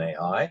Analytics and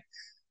AI.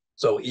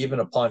 So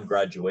even upon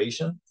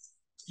graduation,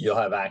 you'll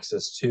have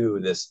access to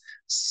this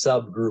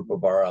subgroup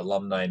of our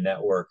alumni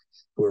network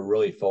who are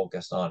really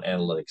focused on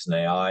analytics and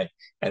AI.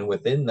 And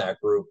within that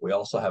group, we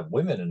also have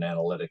women in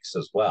analytics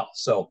as well.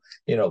 So,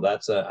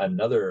 that's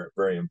another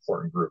very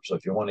important group. So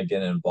if you want to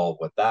get involved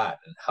with that,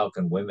 and how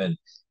can women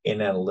in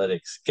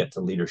analytics get to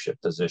leadership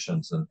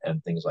positions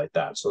and things like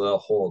that. So they'll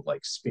hold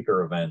like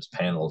speaker events,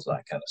 panels,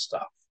 that kind of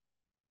stuff.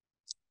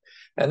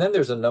 And then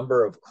there's a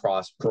number of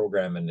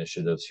cross-program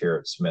initiatives here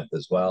at Smith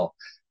as well.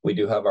 We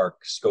do have our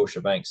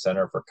Scotiabank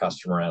Center for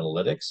Customer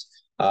Analytics,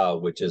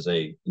 which is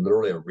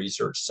literally a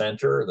research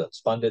center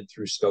that's funded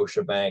through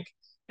Scotiabank.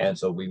 And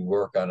so we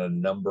work on a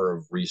number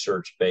of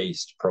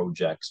research-based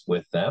projects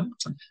with them.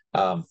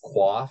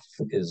 QUAF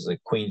is the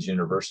Queen's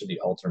University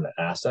Alternate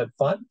Asset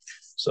Fund.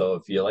 So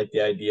if you like the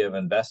idea of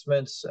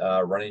investments,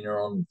 running your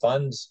own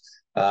funds,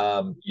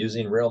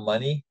 using real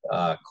money,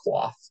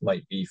 QUAF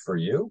might be for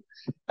you.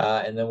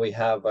 And then we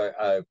have,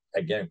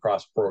 again,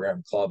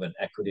 cross-program club and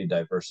equity,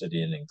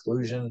 diversity, and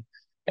inclusion.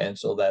 And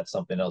so that's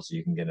something else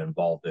you can get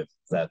involved if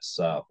that's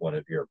one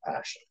of your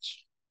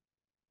passions.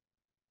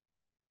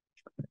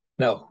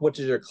 Now, what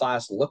does your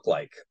class look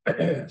like?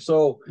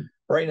 So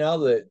right now,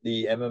 the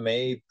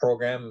MMA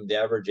program, the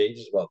average age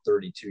is about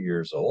 32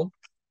 years old.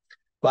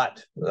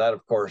 But that,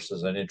 of course,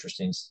 is an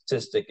interesting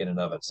statistic in and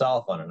of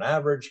itself on an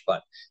average.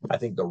 But I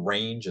think the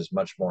range is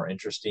much more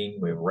interesting.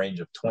 We have a range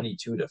of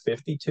 22 to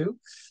 52.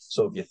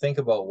 So if you think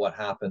about what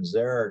happens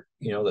there,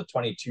 you know, the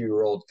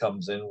 22-year-old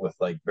comes in with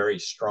like very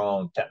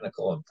strong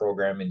technical and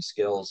programming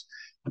skills.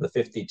 The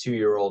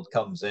 52-year-old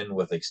comes in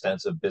with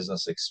extensive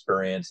business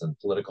experience and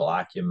political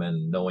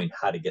acumen, knowing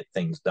how to get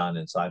things done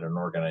inside an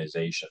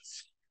organization.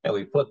 And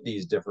we put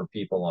these different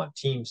people on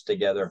teams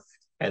together,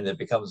 and it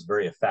becomes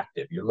very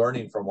effective. You're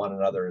learning from one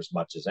another as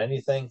much as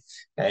anything,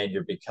 and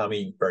you're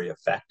becoming very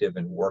effective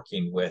in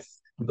working with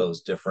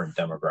those different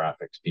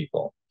demographics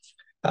people.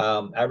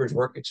 Average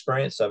work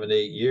experience, 7 to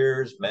 8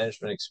 years.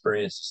 Management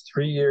experience is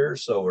 3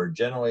 years. So we're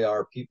generally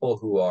are people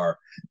who are,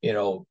 you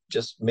know,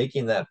 just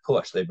making that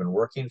push. They've been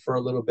working for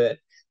a little bit.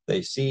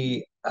 They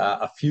see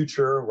a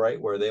future, right,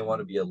 where they want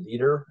to be a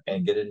leader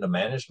and get into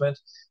management,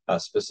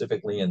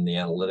 specifically in the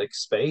analytics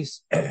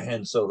space.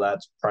 And so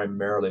that's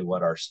primarily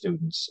what our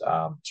students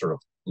sort of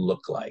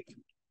look like.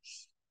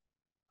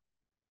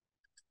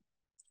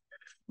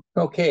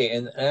 Okay,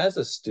 and as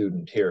a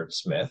student here at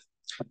Smith,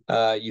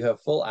 you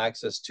have full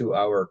access to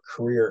our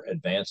Career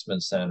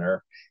Advancement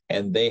Center,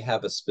 and they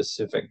have a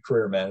specific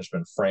career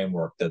management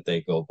framework that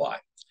they go by.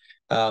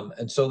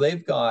 And so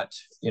they've got,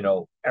 you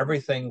know,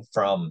 everything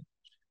from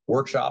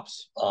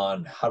workshops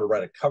on how to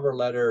write a cover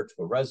letter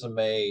to a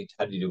resume,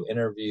 how do you do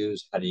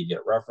interviews, how do you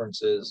get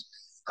references,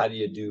 how do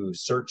you do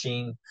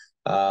searching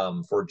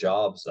for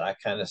jobs, that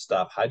kind of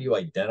stuff. How do you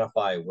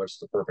identify what's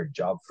the perfect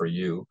job for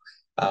you?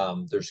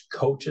 There's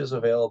coaches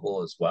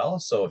available as well.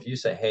 So if you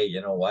say, hey,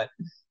 you know what,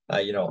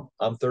 you know,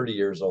 I'm 30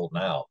 years old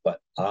now, but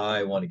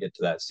I want to get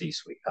to that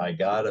C-suite. I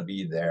got to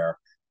be there.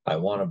 I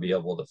want to be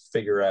able to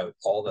figure out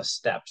all the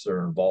steps that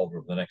are involved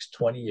over the next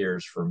 20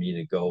 years for me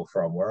to go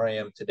from where I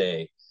am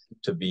today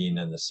to being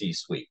in the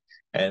C-suite.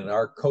 And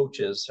our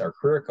coaches, our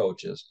career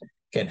coaches,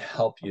 can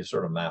help you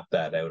sort of map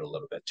that out a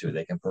little bit too.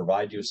 They can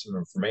provide you some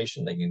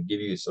information. They can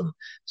give you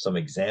some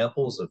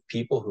examples of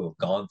people who have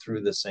gone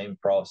through the same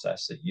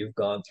process that you've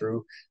gone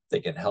through.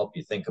 They can help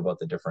you think about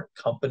the different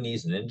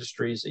companies and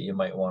industries that you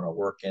might want to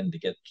work in to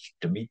get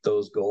to meet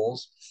those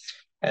goals.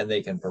 And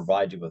they can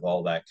provide you with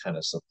all that kind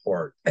of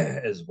support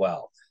as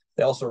well.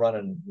 They also run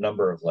a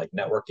number of like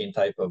networking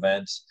type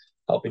events,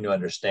 helping you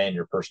understand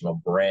your personal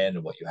brand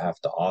and what you have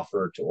to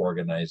offer to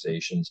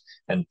organizations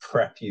and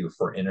prep you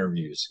for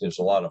interviews. There's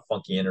a lot of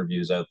funky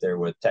interviews out there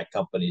with tech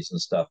companies and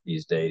stuff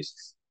these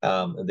days.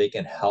 They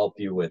can help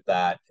you with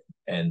that.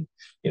 And,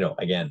 you know,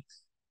 again,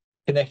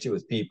 connect you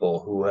with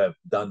people who have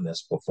done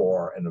this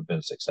before and have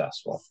been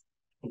successful.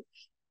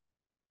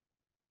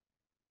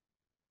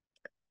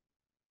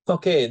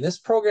 Okay, and this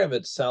program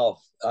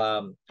itself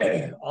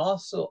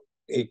also,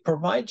 it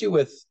provides you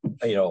with,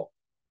 you know,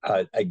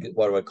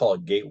 what do I call a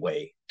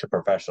gateway to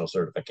professional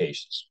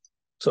certifications.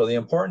 So the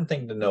important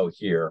thing to know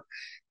here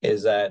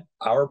is that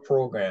our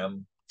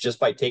program, just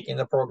by taking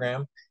the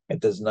program, it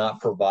does not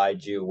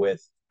provide you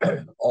with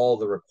all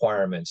the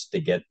requirements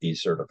to get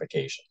these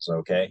certifications,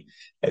 okay?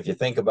 If you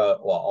think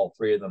about, well, all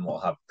three of them will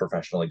have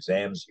professional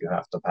exams you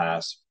have to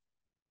pass,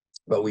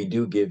 but we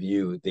do give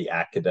you the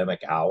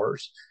academic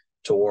hours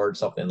towards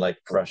something like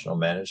professional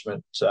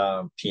management,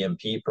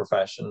 PMP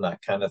profession,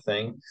 that kind of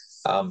thing.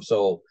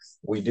 So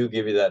we do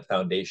give you that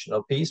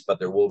foundational piece, but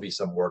there will be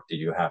some work that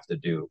you have to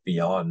do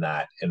beyond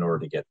that in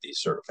order to get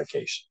these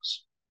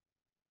certifications.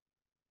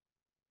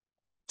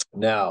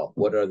 Now,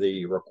 what are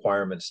the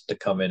requirements to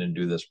come in and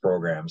do this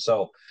program?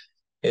 So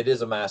it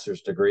is a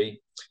master's degree.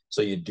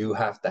 So you do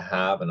have to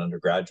have an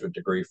undergraduate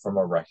degree from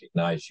a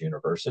recognized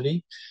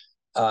university.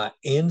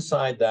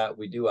 Inside that,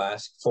 we do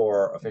ask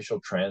for official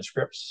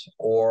transcripts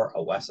or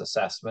a WES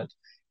assessment.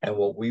 And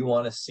what we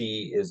want to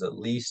see is at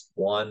least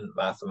one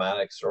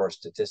mathematics or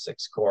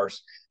statistics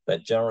course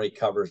that generally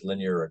covers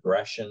linear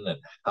regression and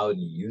how to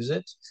use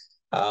it.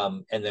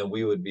 And then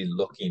we would be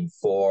looking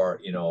for,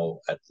 you know,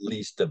 at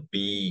least a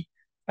B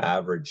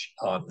average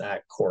on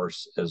that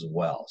course as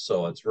well.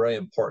 So it's very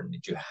important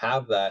that you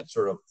have that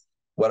sort of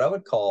what I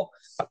would call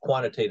a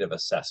quantitative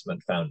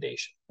assessment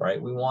foundation,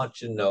 right? We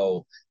want you to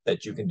know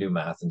that you can do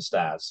math and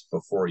stats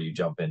before you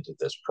jump into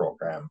this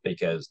program,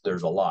 because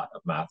there's a lot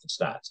of math and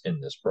stats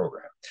in this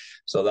program.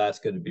 So that's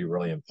going to be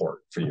really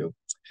important for you.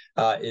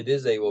 It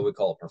is what we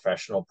call a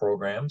professional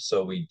program.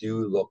 So we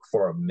do look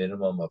for a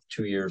minimum of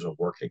 2 years of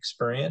work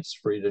experience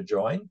for you to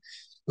join.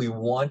 we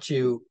want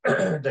you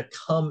to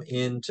come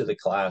into the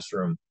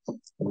classroom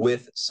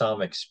with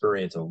some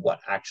experience of what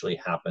actually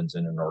happens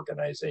in an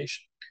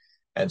organization.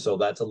 And so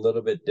that's a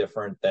little bit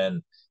different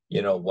than,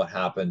 what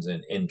happens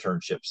in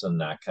internships and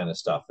that kind of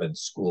stuff and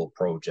school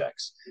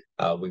projects.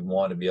 We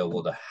want to be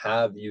able to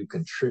have you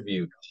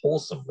contribute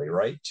wholesomely,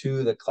 right,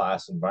 to the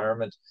class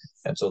environment.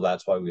 And so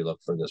that's why we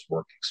look for this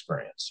work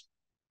experience.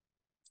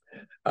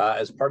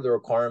 As part of the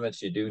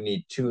requirements, you do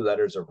need 2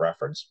 letters of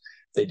reference.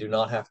 They do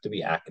not have to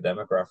be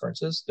academic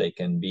references. They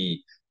can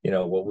be,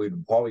 what we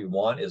probably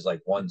want is like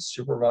 1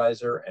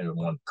 supervisor and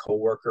 1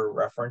 coworker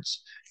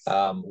reference.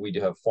 We do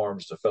have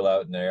forms to fill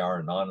out, and they are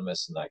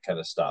anonymous and that kind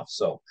of stuff.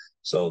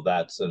 So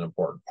that's an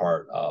important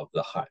part of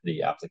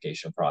the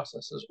application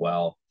process as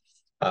well.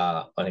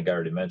 I think I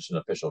already mentioned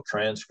official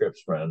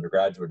transcripts from an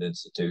undergraduate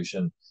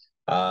institution.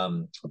 A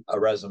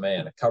resume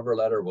and a cover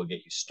letter will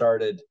get you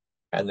started.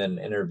 And then an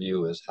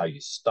interview is how you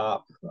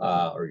stop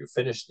or you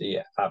finish the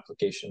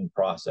application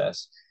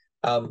process.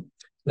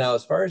 Now,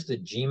 as far as the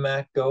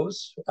GMAT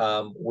goes,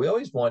 we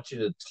always want you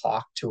to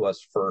talk to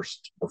us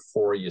first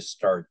before you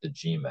start the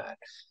GMAT.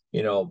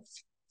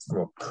 From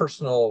a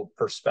personal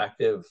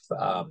perspective,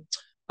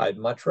 I'd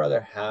much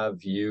rather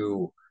have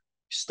you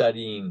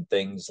studying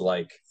things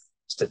like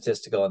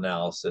statistical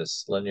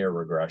analysis, linear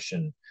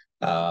regression,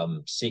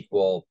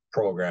 SQL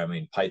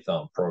programming,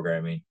 Python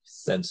programming,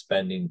 than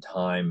spending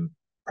time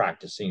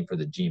practicing for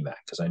the GMAT,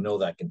 because I know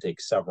that can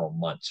take several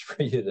months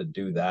for you to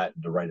do that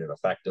and to write it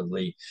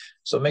effectively.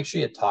 So make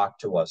sure you talk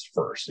to us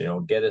first,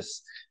 get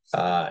us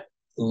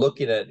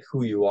looking at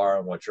who you are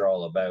and what you're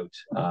all about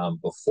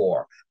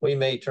before. We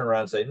may turn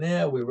around and say,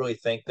 nah, we really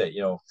think that,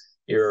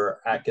 your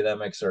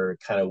academics are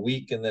kind of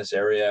weak in this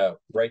area,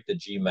 write the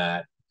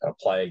GMAT,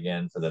 apply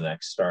again for the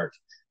next start.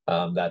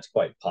 That's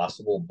quite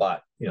possible,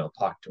 but,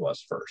 talk to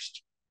us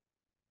first.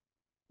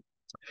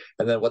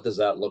 And then what does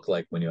that look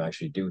like when you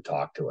actually do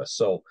talk to us?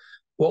 So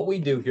what we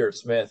do here at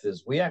Smith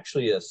is we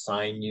actually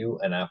assign you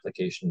an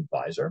application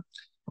advisor.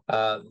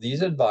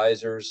 These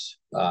advisors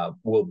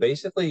will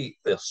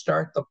they'll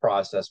start the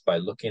process by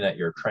looking at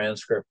your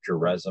transcript, your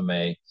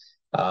resume,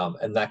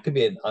 and that could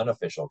be an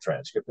unofficial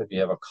transcript. If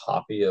you have a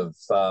copy of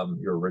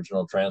your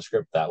original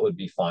transcript, that would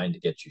be fine to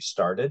get you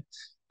started.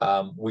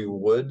 We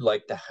would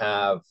like to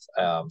have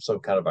some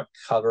kind of a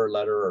cover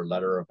letter or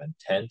letter of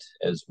intent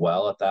as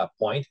well at that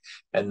point,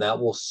 and that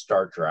will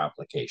start your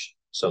application.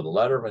 So the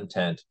letter of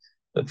intent,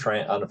 the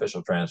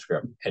unofficial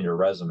transcript, and your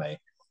resume,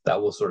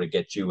 that will sort of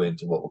get you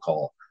into what we'll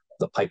call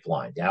the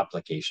pipeline, the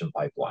application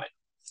pipeline.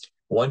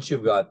 Once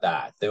you've got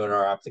that, then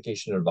our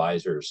application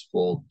advisors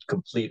will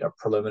complete a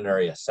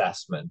preliminary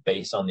assessment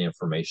based on the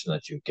information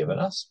that you've given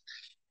us.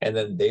 And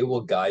then they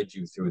will guide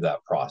you through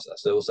that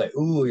process. They will say,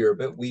 ooh, you're a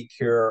bit weak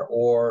here,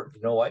 or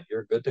you know what,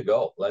 you're good to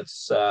go.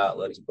 Let's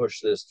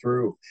push this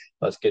through.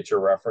 Let's get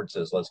your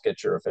references. Let's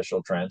get your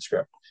official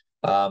transcript.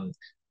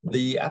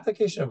 The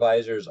application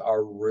advisors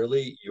are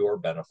really your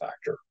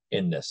benefactor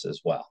in this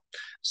as well.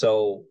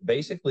 So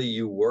basically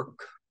you work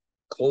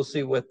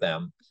closely with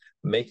them,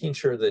 making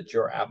sure that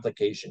your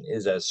application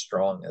is as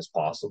strong as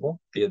possible.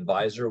 The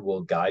advisor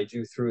will guide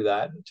you through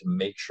that to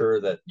make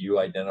sure that you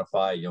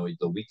identify,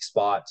 the weak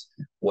spots,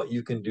 what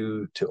you can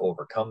do to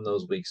overcome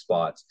those weak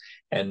spots,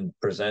 and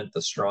present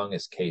the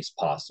strongest case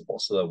possible.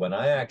 So that when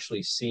I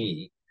actually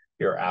see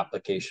your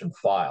application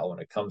file, when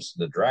it comes to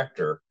the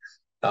director,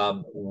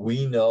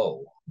 we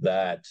know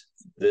that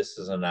this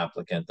is an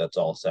applicant that's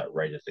all set,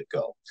 ready to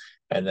go.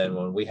 And then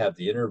when we have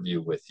the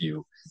interview with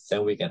you,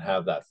 then we can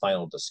have that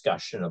final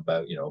discussion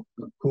about,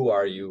 who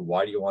are you?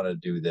 Why do you want to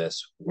do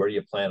this? Where do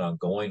you plan on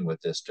going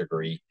with this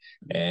degree?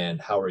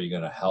 And how are you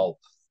going to help,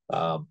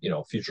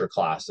 future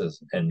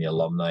classes and the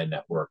alumni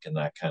network and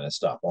that kind of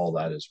stuff? All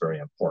that is very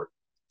important.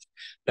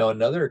 Now,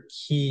 another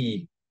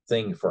key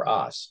thing for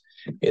us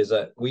is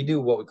that we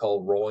do what we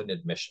call rolling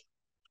admission.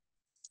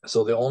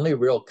 So the only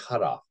real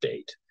cutoff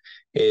date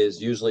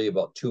is usually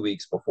about 2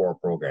 weeks before a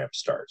program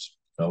starts.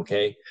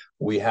 Okay,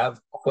 we have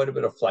quite a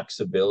bit of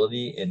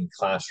flexibility in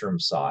classroom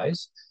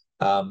size,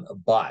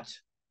 but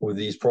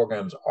these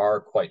programs are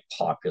quite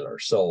popular.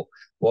 So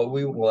what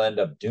we will end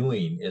up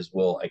doing is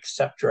we'll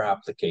accept your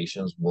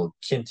applications. We'll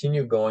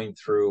continue going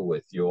through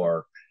with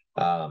your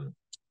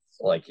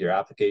your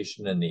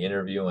application and the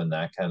interview and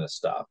that kind of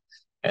stuff.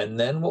 And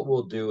then what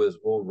we'll do is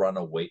we'll run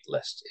a wait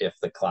list if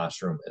the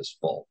classroom is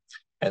full.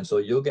 And so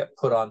you'll get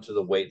put onto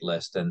the wait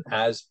list. And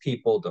as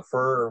people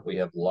defer, we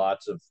have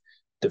lots of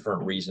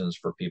different reasons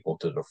for people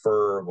to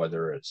defer,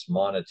 whether it's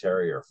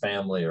monetary or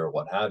family or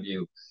what have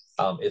you.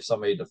 If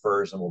somebody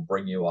defers, and we'll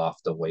bring you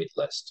off the wait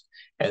list.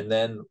 And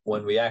then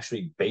when we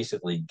actually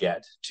basically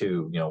get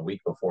to, a week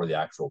before the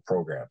actual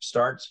program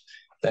starts,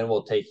 then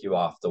we'll take you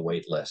off the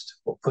wait list.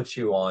 We'll put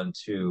you on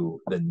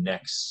to the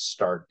next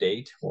start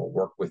date. We'll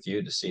work with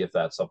you to see if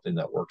that's something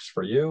that works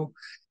for you.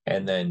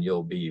 And then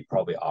you'll be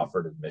probably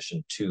offered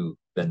admission to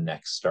the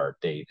next start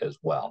date as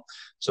well.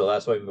 So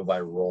that's why we move by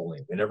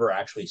rolling. We never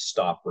actually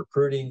stop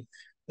recruiting.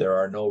 There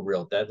are no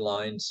real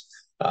deadlines.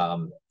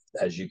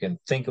 As you can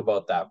think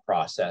about that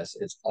process,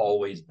 it's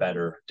always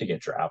better to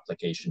get your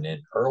application in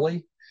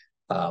early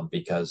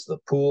because the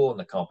pool and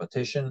the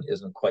competition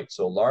isn't quite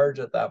so large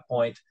at that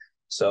point.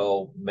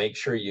 So make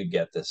sure you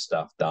get this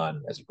stuff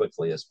done as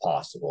quickly as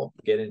possible.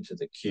 Get into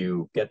the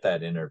queue, get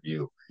that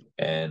interview,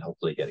 and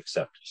hopefully get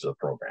accepted to the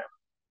program.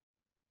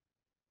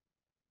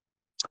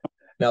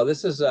 Now,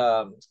 this is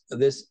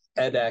this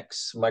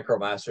edX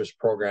MicroMasters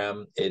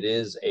program. It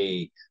is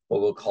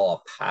what we'll call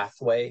a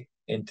pathway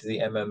into the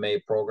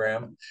MMA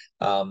program.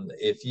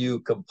 If you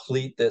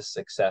complete this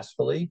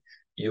successfully,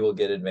 you will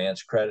get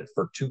advanced credit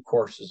for 2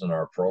 courses in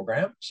our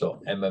program.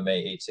 So MMA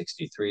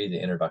 863,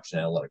 the Introduction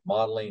to Analytic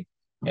Modeling,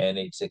 and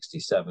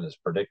 867 is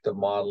predictive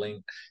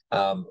modeling.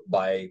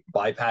 By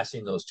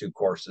bypassing those 2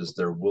 courses,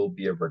 there will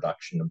be a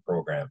reduction in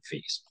program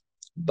fees.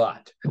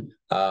 But,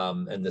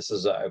 and this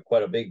is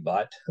quite a big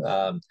but,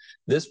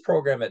 this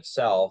program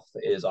itself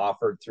is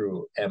offered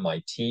through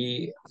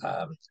MIT.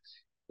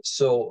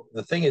 So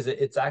the thing is,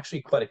 it's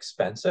actually quite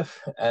expensive,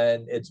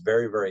 and it's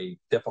very, very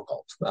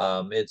difficult.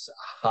 It's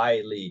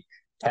highly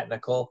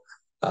technical.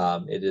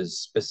 It is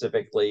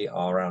specifically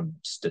around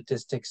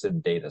statistics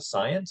and data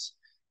science.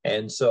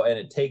 And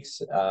it takes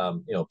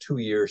 2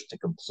 years to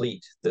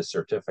complete this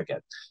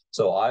certificate.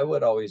 So I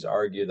would always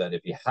argue that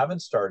if you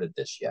haven't started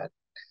this yet,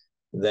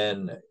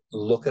 then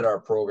look at our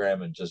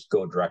program and just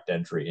go direct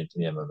entry into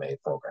the MMA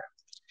program.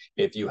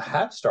 If you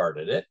have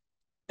started it,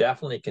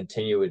 definitely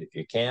continue it if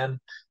you can.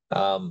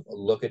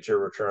 Look at your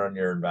return on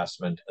your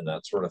investment and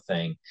that sort of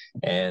thing.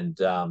 And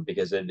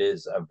because it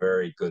is a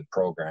very good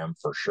program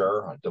for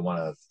sure. I don't want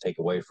to take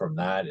away from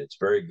that. It's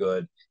very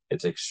good.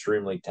 It's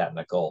extremely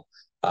technical.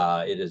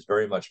 It is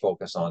very much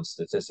focused on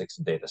statistics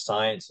and data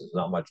science. There's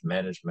not much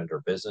management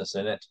or business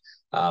in it,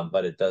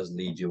 but it does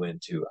lead you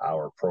into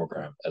our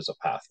program as a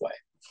pathway.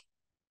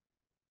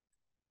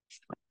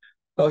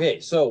 Okay,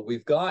 so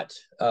we've got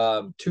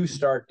 2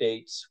 start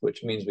dates,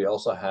 which means we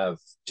also have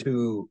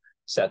 2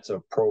 sets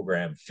of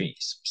program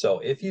fees. So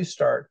if you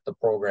start the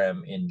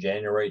program in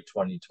January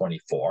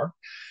 2024,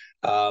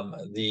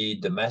 the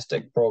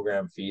domestic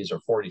program fees are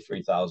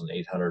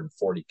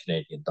 43,840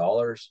 Canadian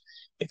dollars.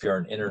 If you're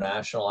an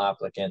international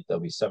applicant, they'll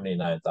be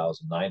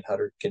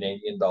 79,900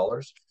 Canadian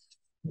dollars.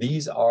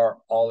 These are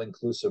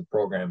all-inclusive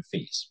program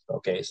fees.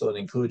 Okay, so it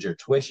includes your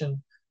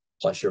tuition,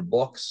 plus your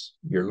books,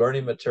 your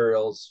learning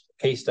materials,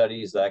 case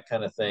studies, that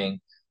kind of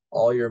thing,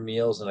 all your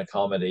meals and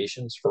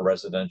accommodations for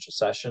residential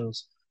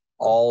sessions,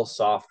 all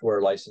software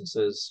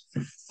licenses,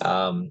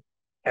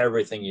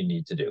 everything you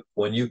need to do.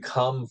 When you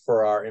come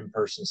for our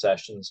in-person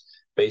sessions,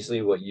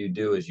 basically what you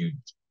do is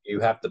you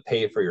have to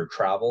pay for your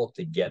travel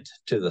to get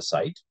to the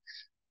site.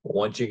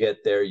 Once you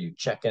get there, you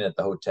check in at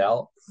the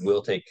hotel.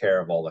 We'll take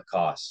care of all the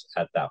costs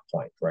at that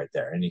point right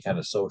there. Any kind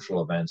of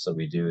social events that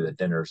we do, the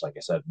dinners, like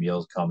I said,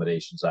 meals,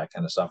 accommodations, that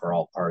kind of stuff are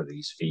all part of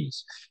these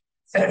fees.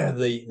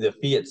 The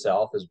fee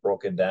itself is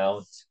broken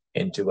down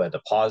into a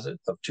deposit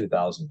of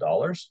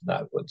 $2,000.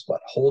 That was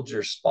what holds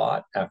your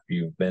spot after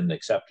you've been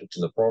accepted to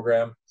the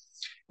program.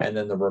 And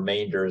then the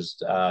remainder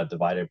is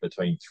divided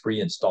between 3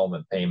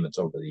 installment payments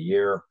over the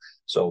year.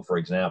 So, for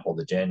example,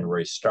 the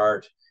January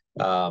start,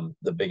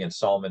 the big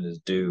installment is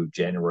due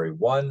January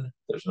 1.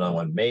 There's another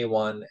one May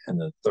 1, and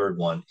the third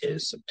one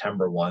is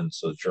September 1,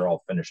 so that you're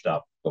all finished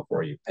up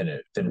before you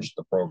finish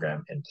the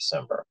program in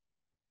December.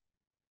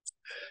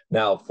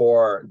 Now,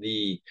 for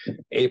the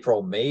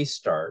April-May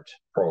start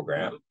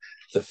program,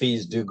 the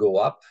fees do go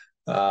up.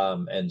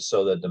 And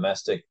so the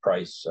domestic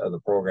price of the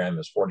program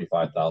is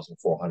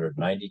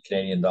 45,490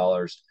 Canadian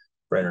dollars.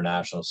 For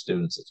international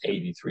students, it's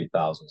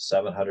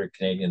 83,700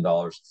 Canadian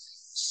dollars.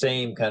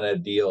 Same kind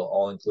of deal,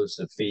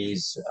 all-inclusive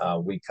fees.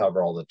 We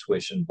cover all the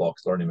tuition,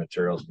 books, learning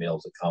materials,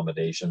 meals,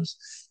 accommodations,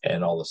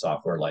 and all the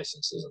software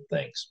licenses and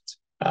things.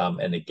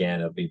 And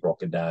again, it'll be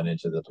broken down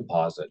into the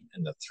deposit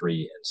and the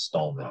 3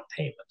 installment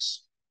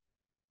payments.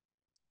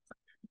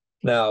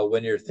 Now,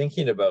 when you're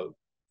thinking about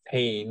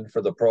paying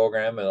for the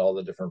program and all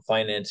the different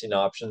financing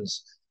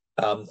options,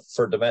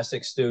 for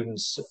domestic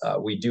students,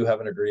 we do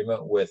have an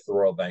agreement with the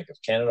Royal Bank of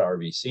Canada,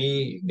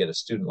 RBC. You can get a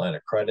student line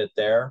of credit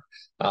there.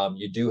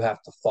 You do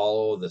have to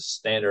follow the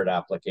standard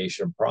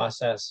application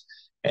process.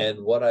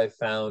 And what I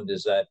found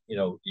is that,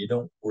 you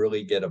don't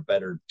really get a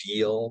better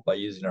deal by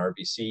using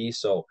RBC.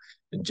 So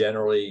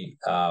generally,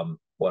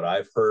 what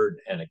I've heard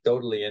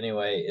anecdotally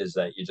anyway, is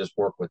that you just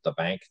work with the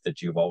bank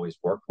that you've always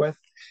worked with.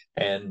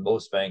 And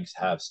most banks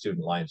have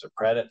student lines of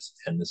credits,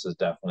 and this is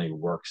definitely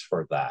works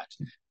for that.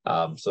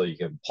 So you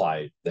can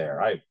apply there.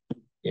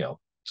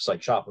 It's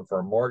like shopping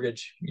for a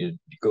mortgage. You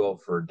go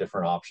for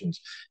different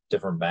options,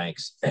 different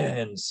banks,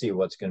 and see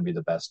what's going to be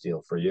the best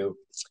deal for you.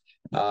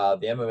 The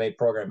MMA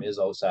program is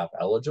OSAP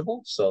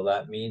eligible. So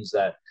that means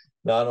that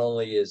not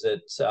only is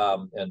it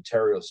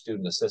Ontario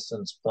Student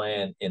Assistance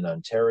Plan in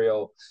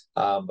Ontario,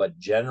 but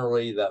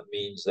generally that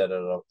means that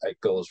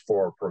it goes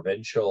for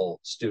provincial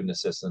student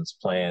assistance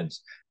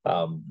plans,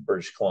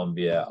 British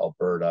Columbia,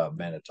 Alberta,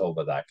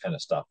 Manitoba, that kind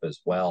of stuff as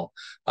well.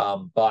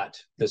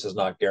 But this is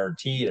not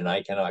guaranteed, and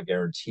I cannot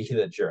guarantee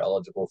that you're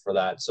eligible for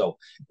that. So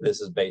this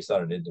is based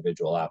on an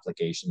individual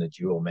application that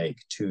you will make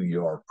to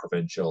your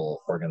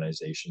provincial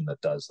organization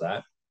that does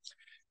that.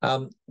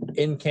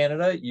 In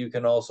Canada, you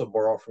can also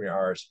borrow from your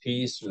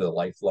RSPs through the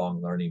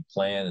lifelong learning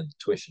plan and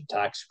tuition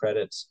tax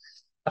credits.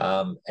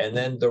 And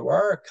then there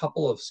are a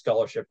couple of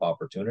scholarship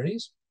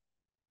opportunities.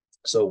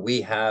 So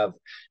we have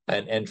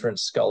an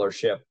entrance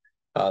scholarship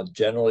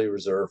generally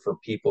reserved for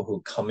people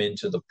who come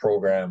into the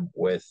program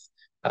with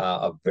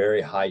a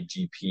very high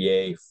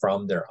GPA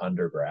from their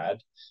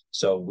undergrad.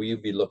 So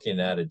we'd be looking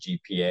at a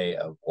GPA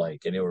of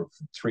like anywhere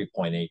from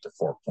 3.8 to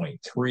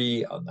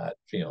 4.3 on that,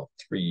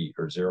 3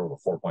 or 0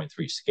 to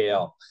 4.3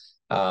 scale.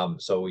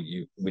 So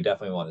we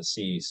definitely want to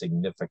see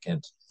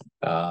significant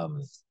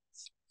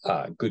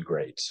good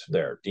grades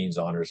there, Dean's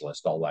Honors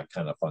List, all that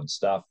kind of fun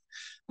stuff.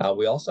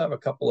 We also have a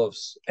couple of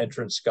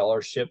entrance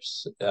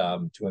scholarships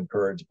to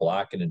encourage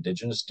Black and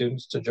Indigenous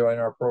students to join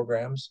our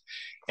programs.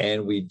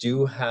 And we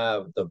do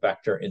have the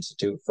Vector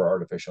Institute for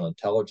Artificial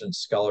Intelligence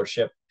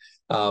Scholarship.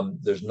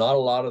 There's not a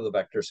lot of the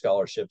Vector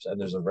scholarships, and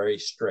there's a very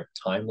strict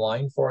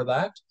timeline for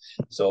that.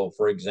 So,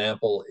 for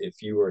example,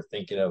 if you were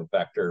thinking of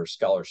Vector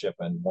scholarship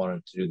and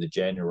wanted to do the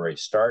January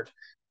start,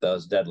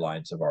 those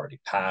deadlines have already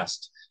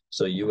passed.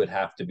 So you would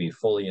have to be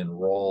fully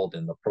enrolled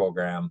in the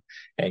program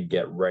and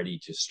get ready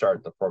to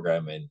start the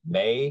program in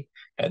May,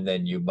 and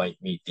then you might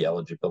meet the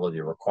eligibility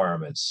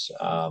requirements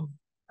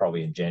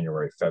probably in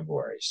January,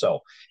 February. So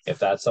if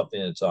that's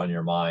something that's on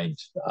your mind,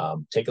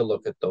 take a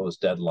look at those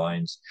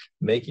deadlines,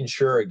 making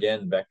sure,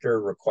 again,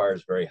 Vector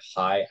requires very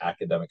high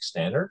academic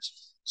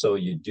standards. So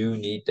you do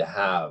need to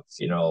have,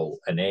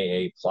 an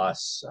AA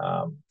plus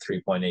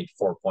 3.8,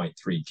 4.3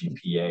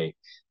 GPA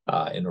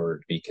in order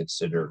to be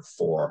considered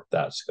for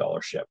that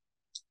scholarship.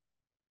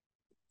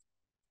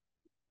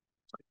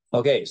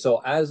 Okay,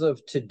 so as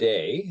of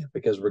today,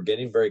 because we're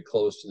getting very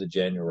close to the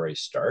January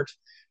start,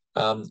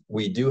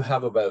 we do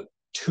have about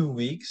 2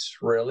 weeks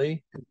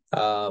really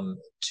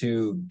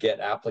to get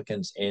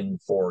applicants in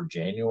for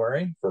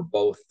January for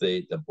both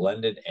the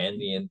blended and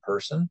the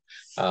in-person.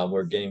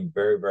 We're getting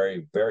very,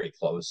 very, very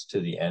close to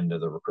the end of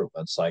the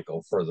recruitment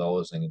cycle for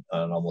those and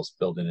almost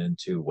building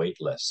into wait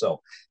lists. So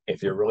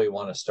if you really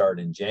want to start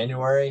in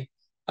January,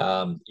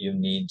 you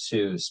need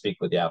to speak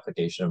with the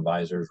application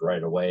advisors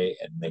right away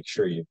and make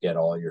sure you get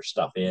all your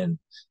stuff in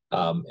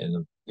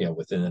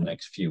within the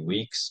next few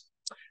weeks.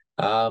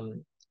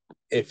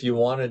 If you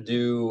want to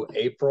do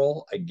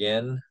April,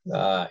 again,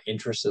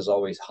 interest is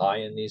always high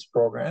in these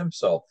programs.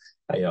 So,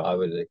 I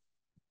would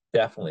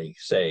definitely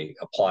say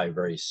apply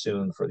very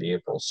soon for the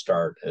April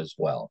start as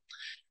well.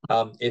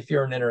 If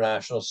you're an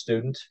international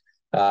student,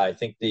 I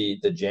think the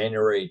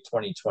January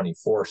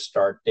 2024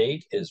 start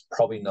date is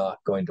probably not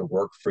going to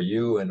work for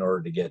you in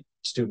order to get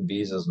student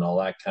visas and all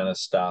that kind of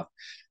stuff.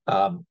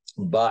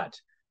 But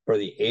for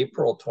the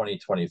April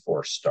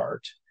 2024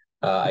 start,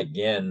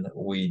 again,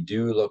 we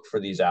do look for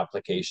these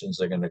applications.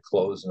 They're going to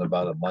close in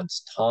about a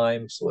month's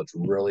time. So it's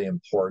really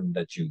important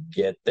that you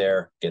get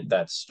there, get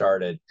that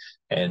started,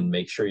 and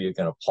make sure you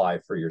can apply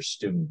for your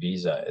student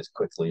visa as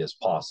quickly as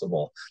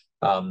possible.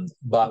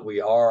 But we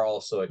are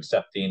also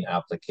accepting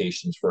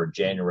applications for a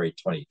January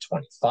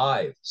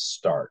 2025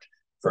 start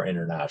for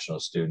international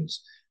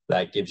students.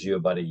 That gives you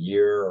about a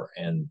year,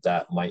 and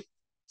that might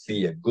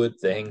be a good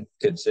thing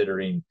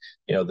considering,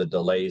 the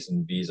delays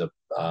in visa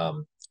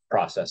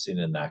processing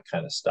and that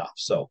kind of stuff.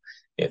 So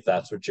if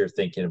that's what you're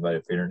thinking about,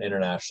 if you're an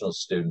international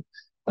student,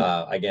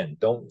 again,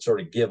 don't sort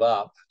of give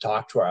up.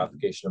 Talk to our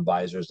application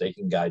advisors. They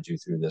can guide you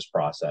through this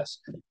process,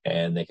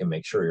 and they can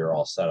make sure you're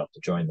all set up to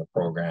join the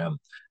program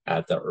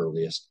at the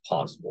earliest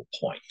possible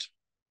point.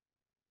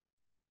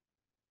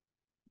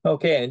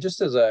 Okay, and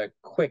just as a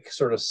quick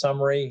sort of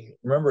summary,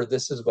 remember,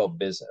 this is about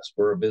business.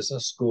 We're a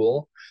business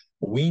school.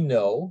 We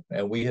know,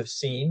 and we have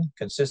seen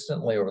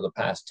consistently over the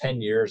past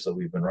 10 years that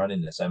we've been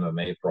running this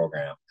MMA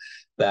program,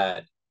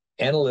 that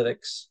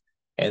analytics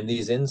and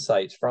these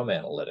insights from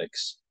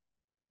analytics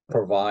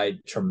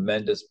provide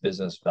tremendous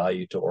business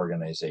value to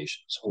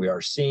organizations. We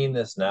are seeing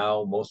this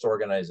now. Most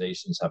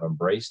organizations have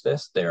embraced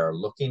this. They are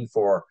looking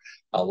for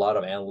a lot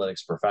of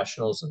analytics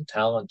professionals and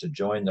talent to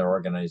join their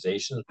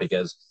organizations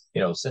because,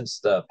 since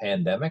the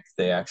pandemic,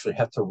 they actually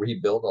have to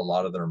rebuild a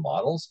lot of their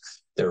models.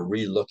 They're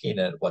re-looking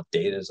at what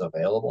data is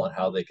available and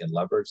how they can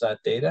leverage that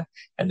data,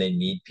 and they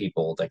need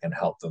people that can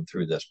help them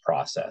through this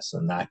process,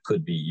 and that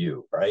could be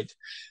you, right?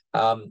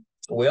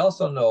 We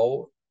also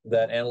know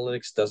that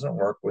analytics doesn't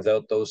work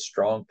without those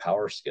strong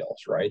power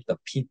skills, right? The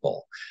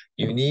people.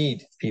 You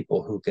need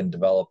people who can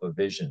develop a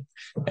vision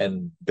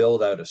and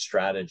build out a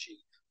strategy.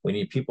 We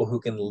need people who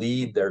can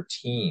lead their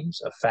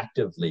teams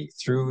effectively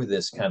through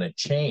this kind of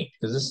change,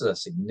 because this is a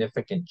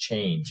significant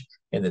change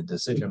in the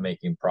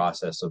decision-making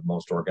process of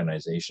most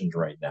organizations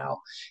right now.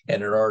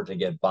 And in order to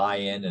get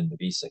buy-in and to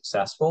be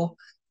successful,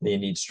 they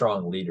need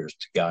strong leaders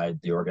to guide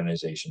the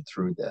organization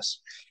through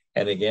this.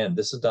 And again,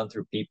 this is done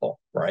through people,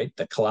 right?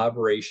 The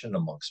collaboration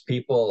amongst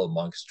people,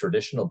 amongst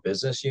traditional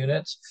business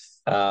units.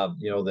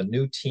 The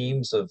new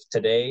teams of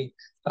today,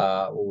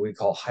 what we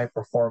call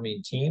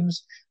high-performing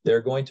teams,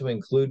 they're going to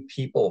include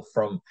people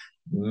from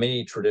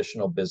many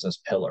traditional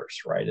business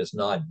pillars, right? It's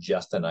not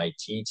just an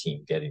IT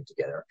team getting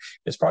together.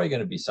 It's probably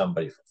going to be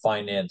somebody from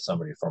finance,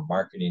 somebody from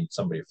marketing,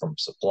 somebody from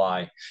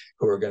supply,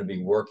 who are going to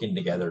be working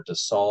together to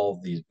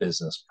solve these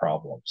business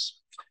problems.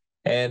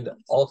 And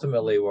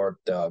ultimately, what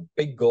the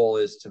big goal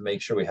is to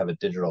make sure we have a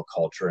digital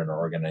culture in our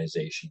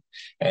organization.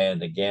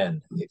 And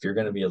again, if you're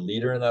going to be a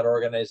leader in that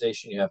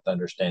organization, you have to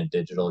understand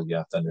digital, you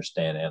have to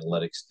understand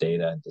analytics,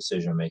 data, and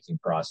decision-making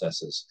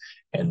processes.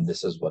 And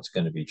this is what's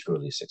going to be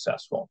truly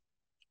successful.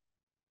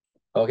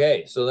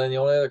 Okay, so then the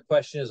only other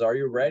question is, are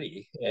you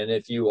ready? And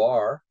if you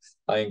are,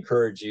 I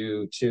encourage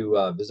you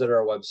to visit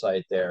our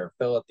website there,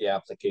 fill out the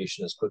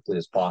application as quickly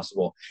as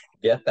possible,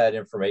 get that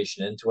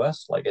information into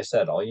us. Like I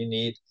said, all you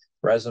need,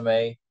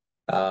 resume,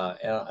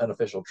 an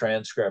official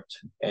transcript,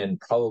 and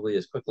probably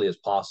as quickly as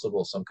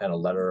possible, some kind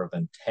of letter of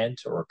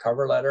intent or a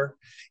cover letter.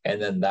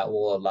 And then that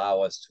will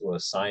allow us to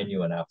assign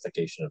you an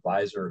application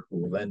advisor who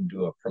will then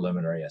do a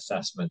preliminary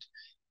assessment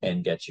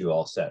and get you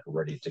all set,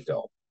 ready to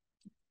go.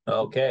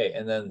 Okay,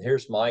 and then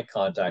here's my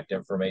contact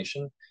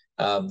information.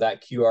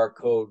 That QR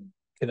code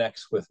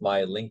connects with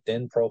my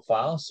LinkedIn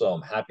profile, so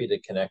I'm happy to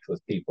connect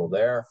with people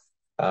there.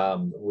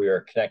 We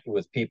are connected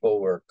with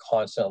people. We're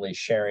constantly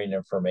sharing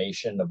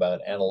information about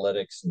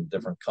analytics and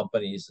different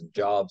companies and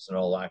jobs and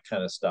all that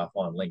kind of stuff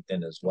on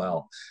LinkedIn as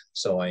well.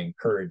 So I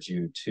encourage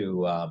you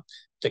to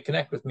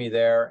connect with me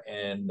there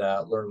and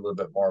learn a little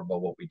bit more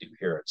about what we do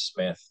here at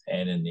Smith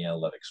and in the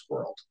analytics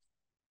world.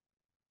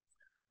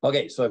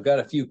 Okay, so I've got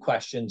a few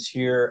questions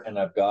here, and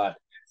I've got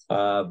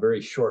a very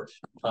short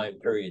time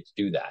period to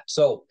do that.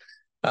 So,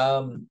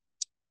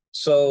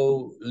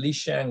 Li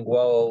Shang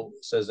Guo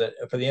says that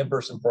for the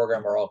in-person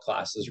program, are all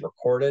classes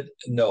recorded?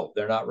 No,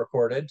 they're not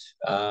recorded.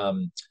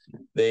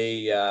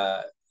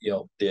 The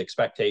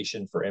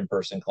expectation for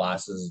in-person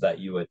classes is that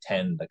you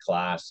attend the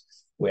class.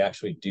 We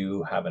actually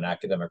do have an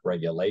academic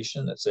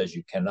regulation that says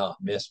you cannot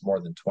miss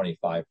more than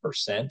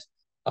 25%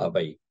 of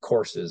a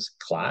course's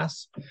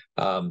class.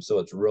 So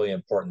it's really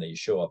important that you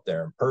show up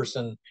there in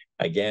person.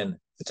 Again,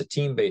 it's a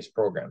team-based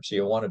program, so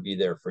you'll want to be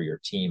there for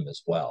your team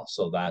as well.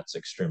 So that's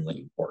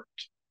extremely important.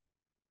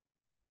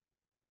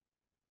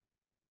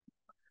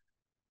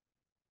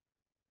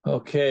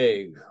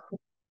 Okay.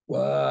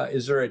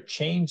 Is there a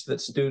change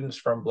that students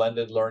from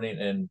blended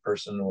learning in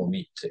person will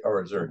meet,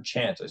 or is there a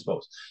chance, I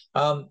suppose?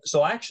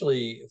 So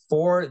actually,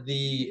 for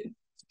the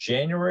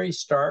January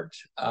start,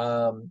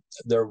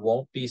 there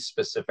won't be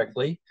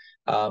specifically,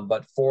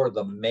 but for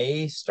the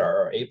May start,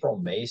 or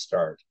April-May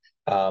start,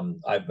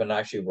 I've been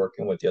actually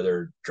working with the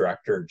other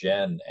director,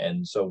 Jen,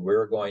 and so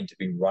we're going to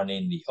be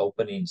running the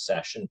opening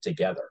session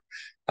together.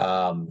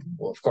 Well,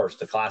 of course,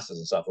 the classes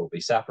and stuff will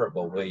be separate,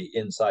 but we'll be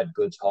inside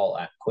Goods Hall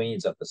at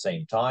Queen's at the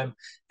same time.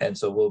 And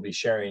so we'll be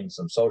sharing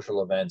some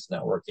social events,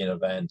 networking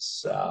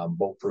events,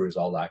 boat cruise,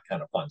 all that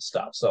kind of fun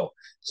stuff. So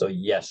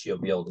yes,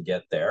 you'll be able to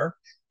get there.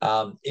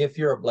 If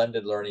you're a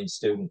blended learning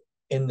student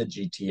in the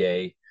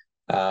GTA,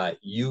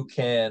 you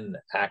can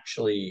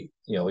actually,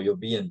 you'll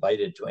be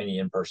invited to any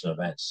in-person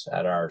events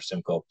at our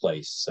Simcoe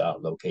Place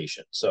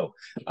location. So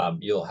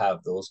you'll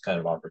have those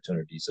kind of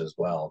opportunities as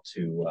well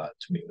to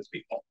meet with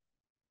people.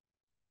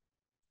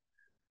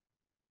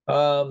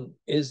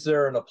 Is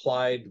there an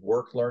applied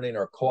work learning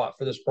or co-op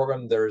for this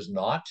program? There is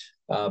not,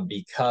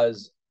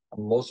 because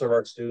most of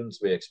our students,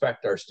 we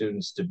expect our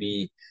students to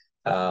be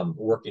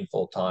working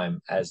full-time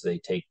as they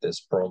take this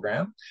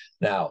program.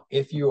 Now,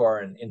 if you are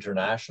an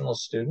international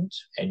student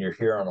and you're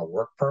here on a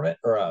work permit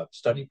or a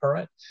study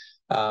permit,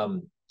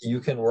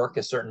 you can work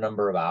a certain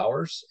number of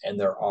hours, and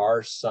there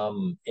are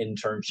some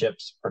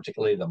internships,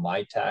 particularly the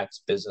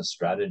MyTax Business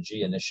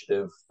Strategy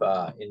Initiative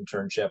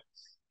internship.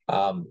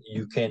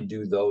 You can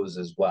do those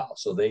as well.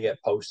 So they get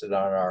posted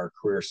on our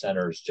Career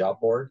Center's job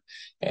board,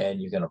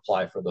 and you can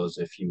apply for those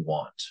if you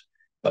want.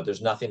 But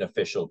there's nothing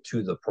official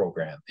to the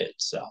program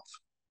itself.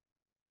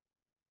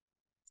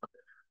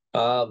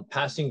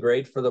 Passing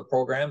grade for the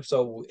program.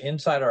 So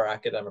inside our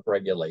academic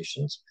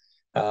regulations,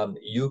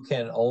 you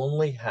can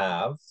only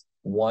have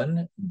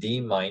 1 D-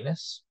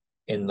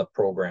 in the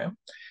program,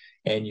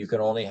 and you can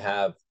only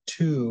have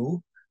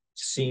 2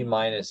 C-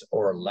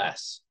 or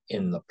less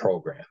in the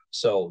program.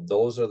 So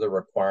those are the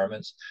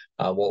requirements.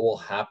 What will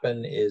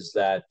happen is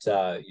that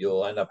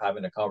you'll end up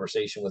having a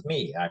conversation with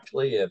me.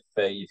 Actually,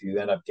 if you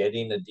end up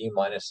getting a D-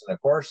 in a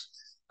course,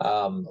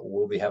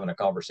 we'll be having a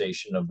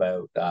conversation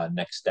about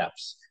next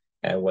steps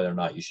and whether or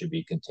not you should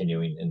be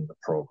continuing in the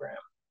program.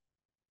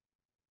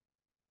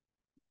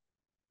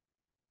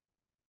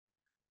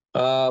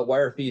 Why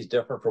are fees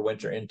different for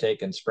winter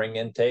intake and spring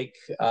intake?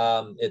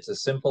 It's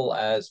as simple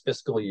as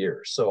fiscal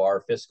year. So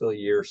our fiscal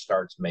year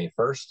starts May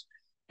 1st.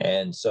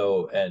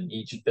 And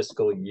each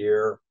fiscal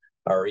year,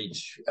 or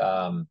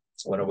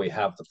when we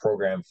have the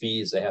program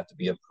fees, they have to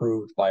be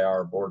approved by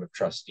our Board of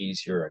Trustees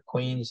here at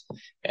Queen's,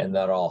 and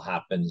that all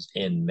happens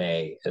in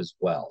May as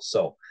well.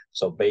 So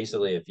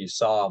basically, if you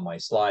saw my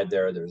slide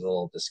there, there's a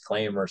little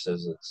disclaimer,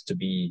 says it's to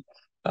be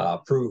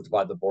approved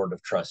by the Board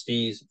of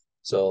Trustees.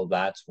 So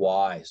that's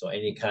why. So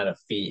any kind of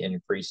fee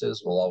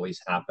increases will always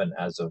happen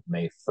as of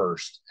May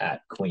 1st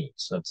at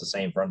Queen's. That's the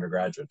same for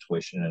undergraduate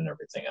tuition and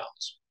everything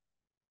else.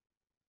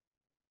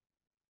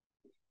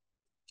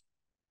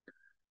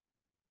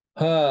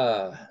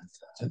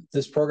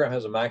 This program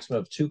has a maximum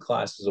of 2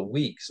 classes a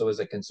week. So is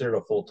it considered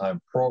a full-time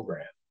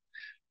program?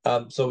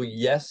 So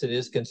yes, it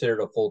is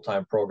considered a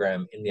full-time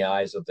program in the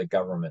eyes of the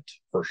government,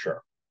 for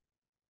sure.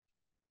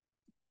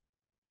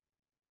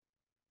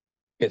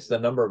 It's the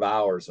number of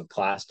hours of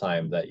class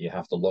time that you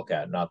have to look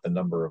at, not the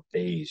number of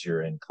days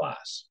you're in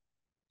class.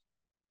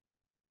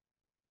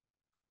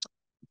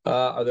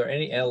 Are there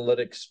any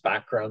analytics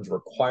backgrounds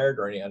required,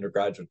 or any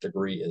undergraduate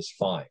degree is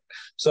fine?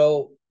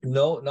 So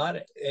no, not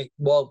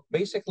well.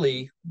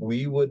 Basically,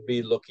 we would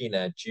be looking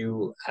at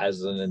you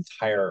as an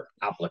entire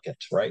applicant,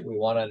 right? We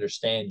want to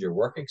understand your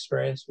work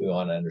experience. We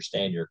want to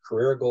understand your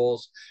career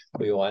goals.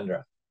 We want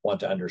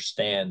to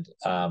understand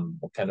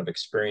what kind of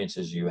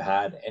experiences you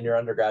had and your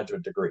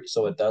undergraduate degree.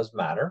 So it does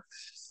matter.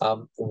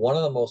 One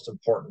of the most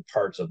important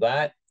parts of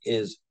that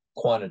is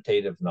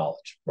quantitative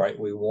knowledge, right?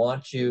 We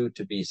want you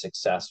to be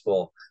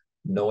successful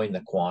knowing the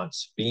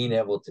quants, being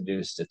able to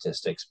do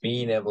statistics,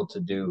 being able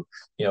to do,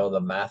 the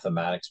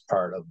mathematics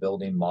part of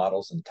building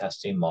models and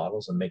testing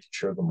models and making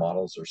sure the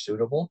models are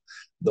suitable.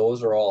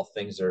 Those are all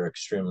things that are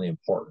extremely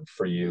important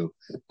for you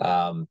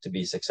to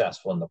be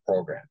successful in the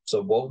program.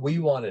 So what we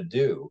want to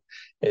do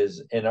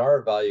is, in our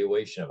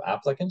evaluation of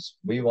applicants,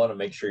 we want to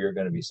make sure you're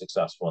going to be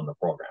successful in the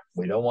program.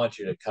 We don't want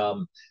you to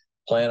come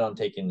plan on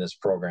taking this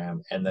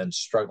program and then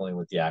struggling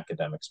with the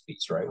academics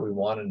piece, right? We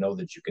want to know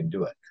that you can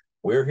do it.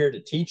 We're here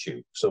to teach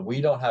you. So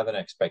we don't have an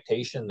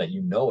expectation that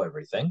you know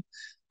everything.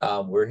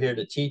 We're here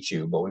to teach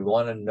you, but we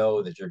want to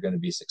know that you're going to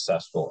be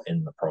successful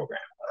in the program.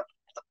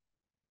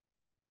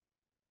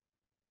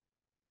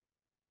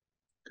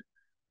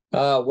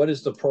 What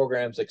is the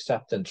program's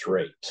acceptance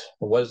rate?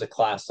 What is the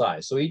class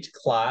size? So each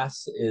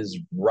class is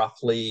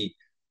roughly,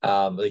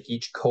 like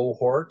each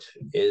cohort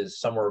is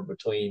somewhere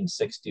between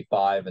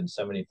 65 and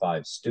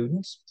 75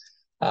 students.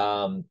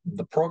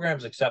 The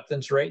program's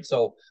acceptance rate.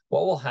 So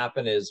what will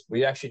happen is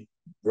we actually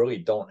really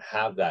don't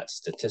have that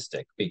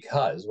statistic,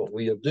 because what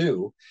we'll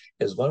do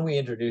is when we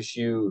introduce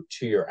you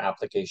to your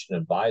application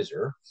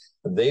advisor,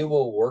 they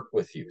will work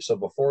with you. So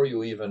before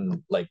you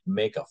even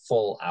make a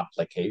full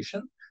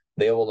application,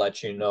 they will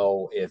let you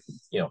know if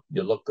you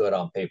look good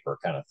on paper,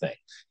 kind of thing.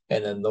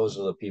 And then those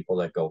are the people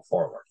that go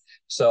forward.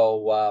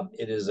 So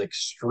it is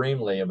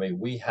extremely,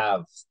 we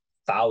have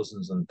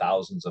thousands and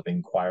thousands of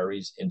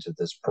inquiries into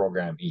this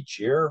program each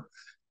year.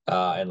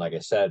 And like I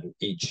said,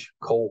 each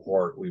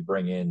cohort we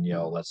bring in,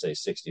 let's say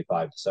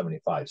 65 to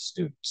 75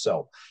 students.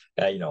 So,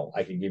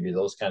 I can give you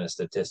those kind of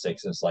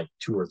statistics. It's like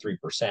 2 or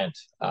 3%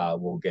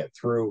 will get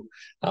through.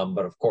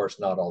 But of course,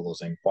 not all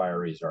those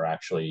inquiries are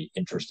actually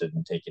interested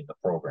in taking the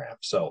program.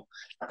 So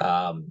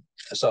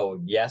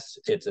yes,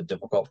 it's a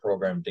difficult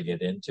program to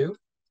get into.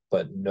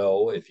 But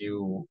no, if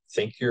you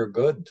think you're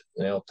good,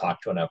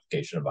 talk to an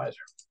application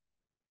advisor.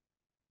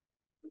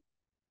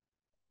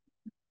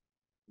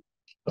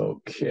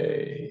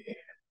 Okay.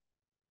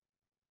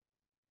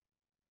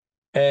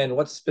 And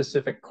what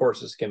specific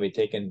courses can be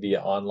taken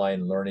via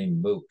online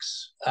learning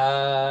MOOCs?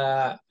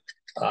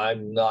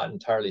 I'm not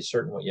entirely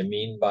certain what you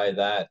mean by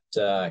that,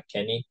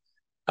 Kenny.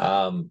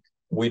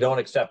 We don't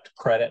accept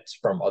credits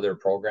from other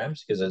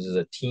programs because this is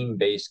a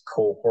team-based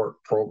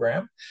cohort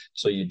program.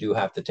 So you do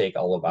have to take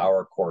all of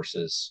our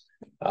courses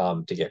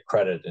to get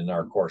credit in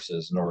our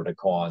courses in order to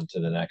go on to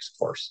the next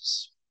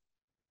courses.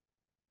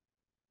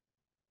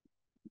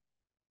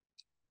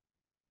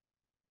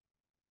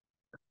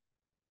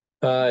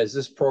 Is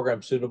this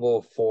program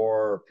suitable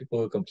for people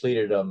who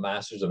completed a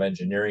Master's of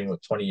Engineering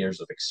with 20 years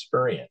of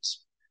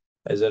experience?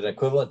 Is it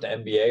equivalent to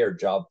MBA, or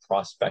job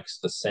prospects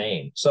the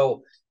same?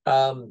 So,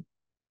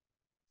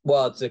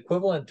 well, it's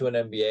equivalent to an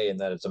MBA in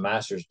that it's a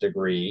master's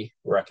degree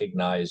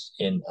recognized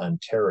in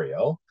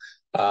Ontario.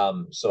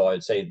 So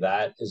I'd say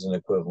that is an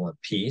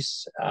equivalent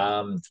piece.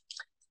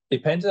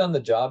 Depending on the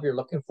job you're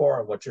looking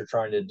for and what you're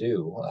trying to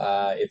do.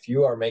 If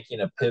you are making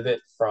a pivot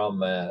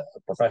from a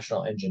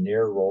professional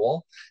engineer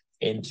role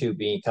into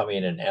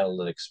becoming an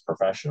analytics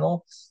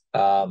professional,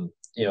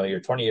 your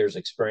 20 years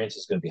experience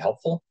is going to be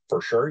helpful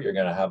for sure. You're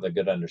going to have a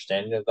good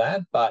understanding of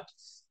that. But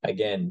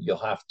again, you'll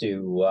have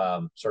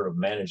to sort of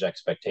manage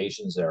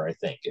expectations there, I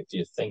think. If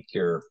you think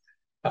you're,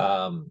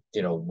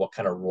 what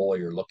kind of role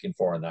you're looking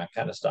for and that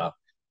kind of stuff.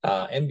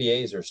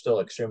 MBAs are still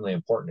extremely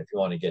important if you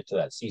want to get to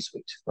that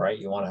C-suite, right?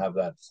 You want to have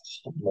that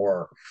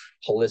more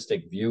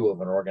holistic view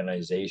of an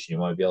organization. You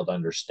want to be able to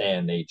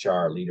understand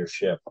HR,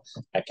 leadership,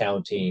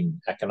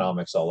 accounting,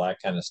 economics, all that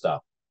kind of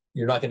stuff.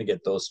 You're not going to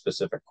get those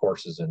specific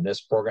courses in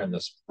this program.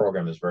 This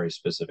program is very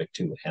specific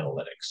to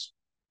analytics.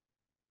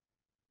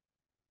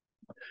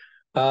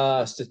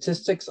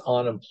 Statistics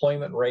on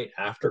employment rate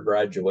after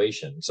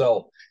graduation.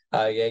 So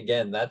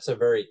again, that's a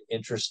very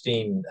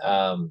interesting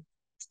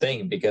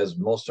thing, because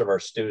most of our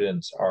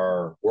students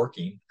are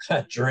working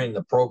during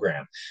the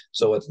program.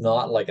 So it's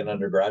not like an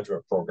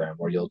undergraduate program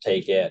where you'll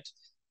take it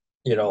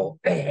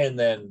and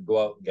then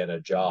go out and get a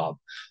job.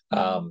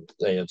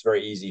 It's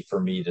very easy for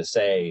me to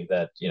say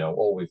that,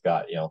 we've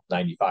got,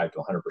 95 to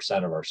 100%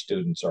 of our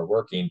students are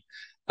working.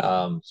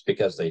 It's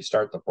because they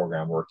start the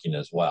program working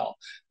as well.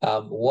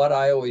 What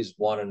I always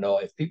want to know,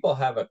 if people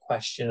have a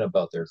question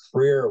about their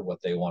career, or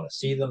what they want to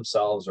see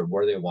themselves, or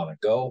where they want to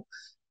go,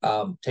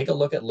 take a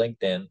look at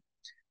LinkedIn,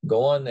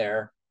 go on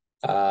there,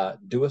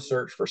 do a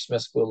search for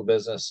Smith School of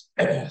Business,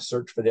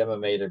 search for the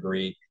MMA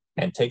degree,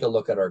 and take a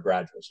look at our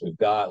graduates. We've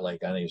got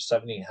like, I think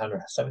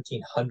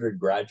 1,700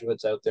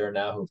 graduates out there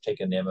now who've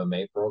taken the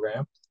MMA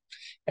program.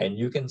 And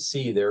you can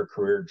see their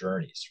career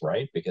journeys,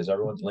 right? Because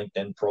everyone's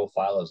LinkedIn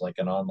profile is like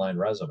an online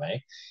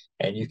resume.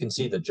 And you can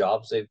see the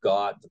jobs they've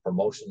got, the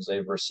promotions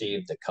they've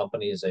received, the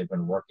companies they've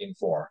been working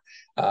for.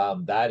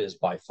 That is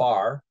by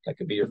far, that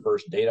could be your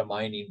first data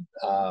mining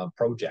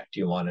project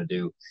you want to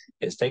do,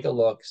 is take a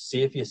look,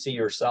 see if you see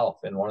yourself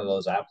in one of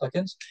those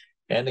applicants.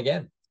 And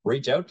again,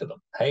 reach out to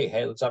them.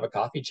 Hey, let's have a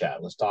coffee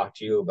chat. Let's talk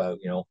to you about,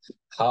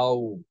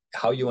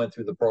 how you went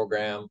through the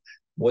program.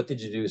 What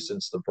did you do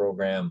since the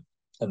program?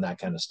 And that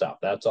kind of stuff.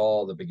 That's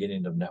all the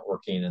beginning of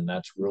networking, and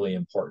that's really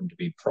important to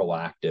be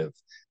proactive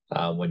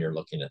when you're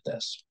looking at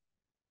this.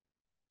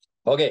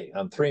 Okay,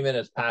 I'm 3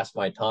 minutes past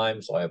my time,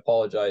 so I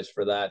apologize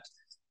for that.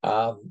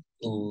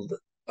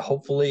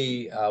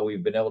 Hopefully,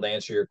 we've been able to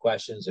answer your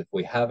questions. If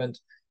we haven't,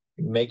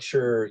 make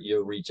sure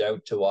you reach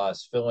out to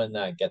us, fill in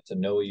that get to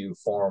know you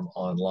form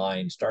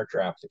online, start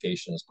your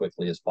application as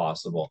quickly as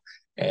possible,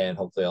 and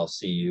hopefully I'll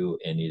see you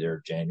in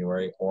either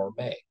January or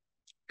May.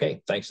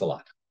 Okay, thanks a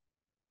lot.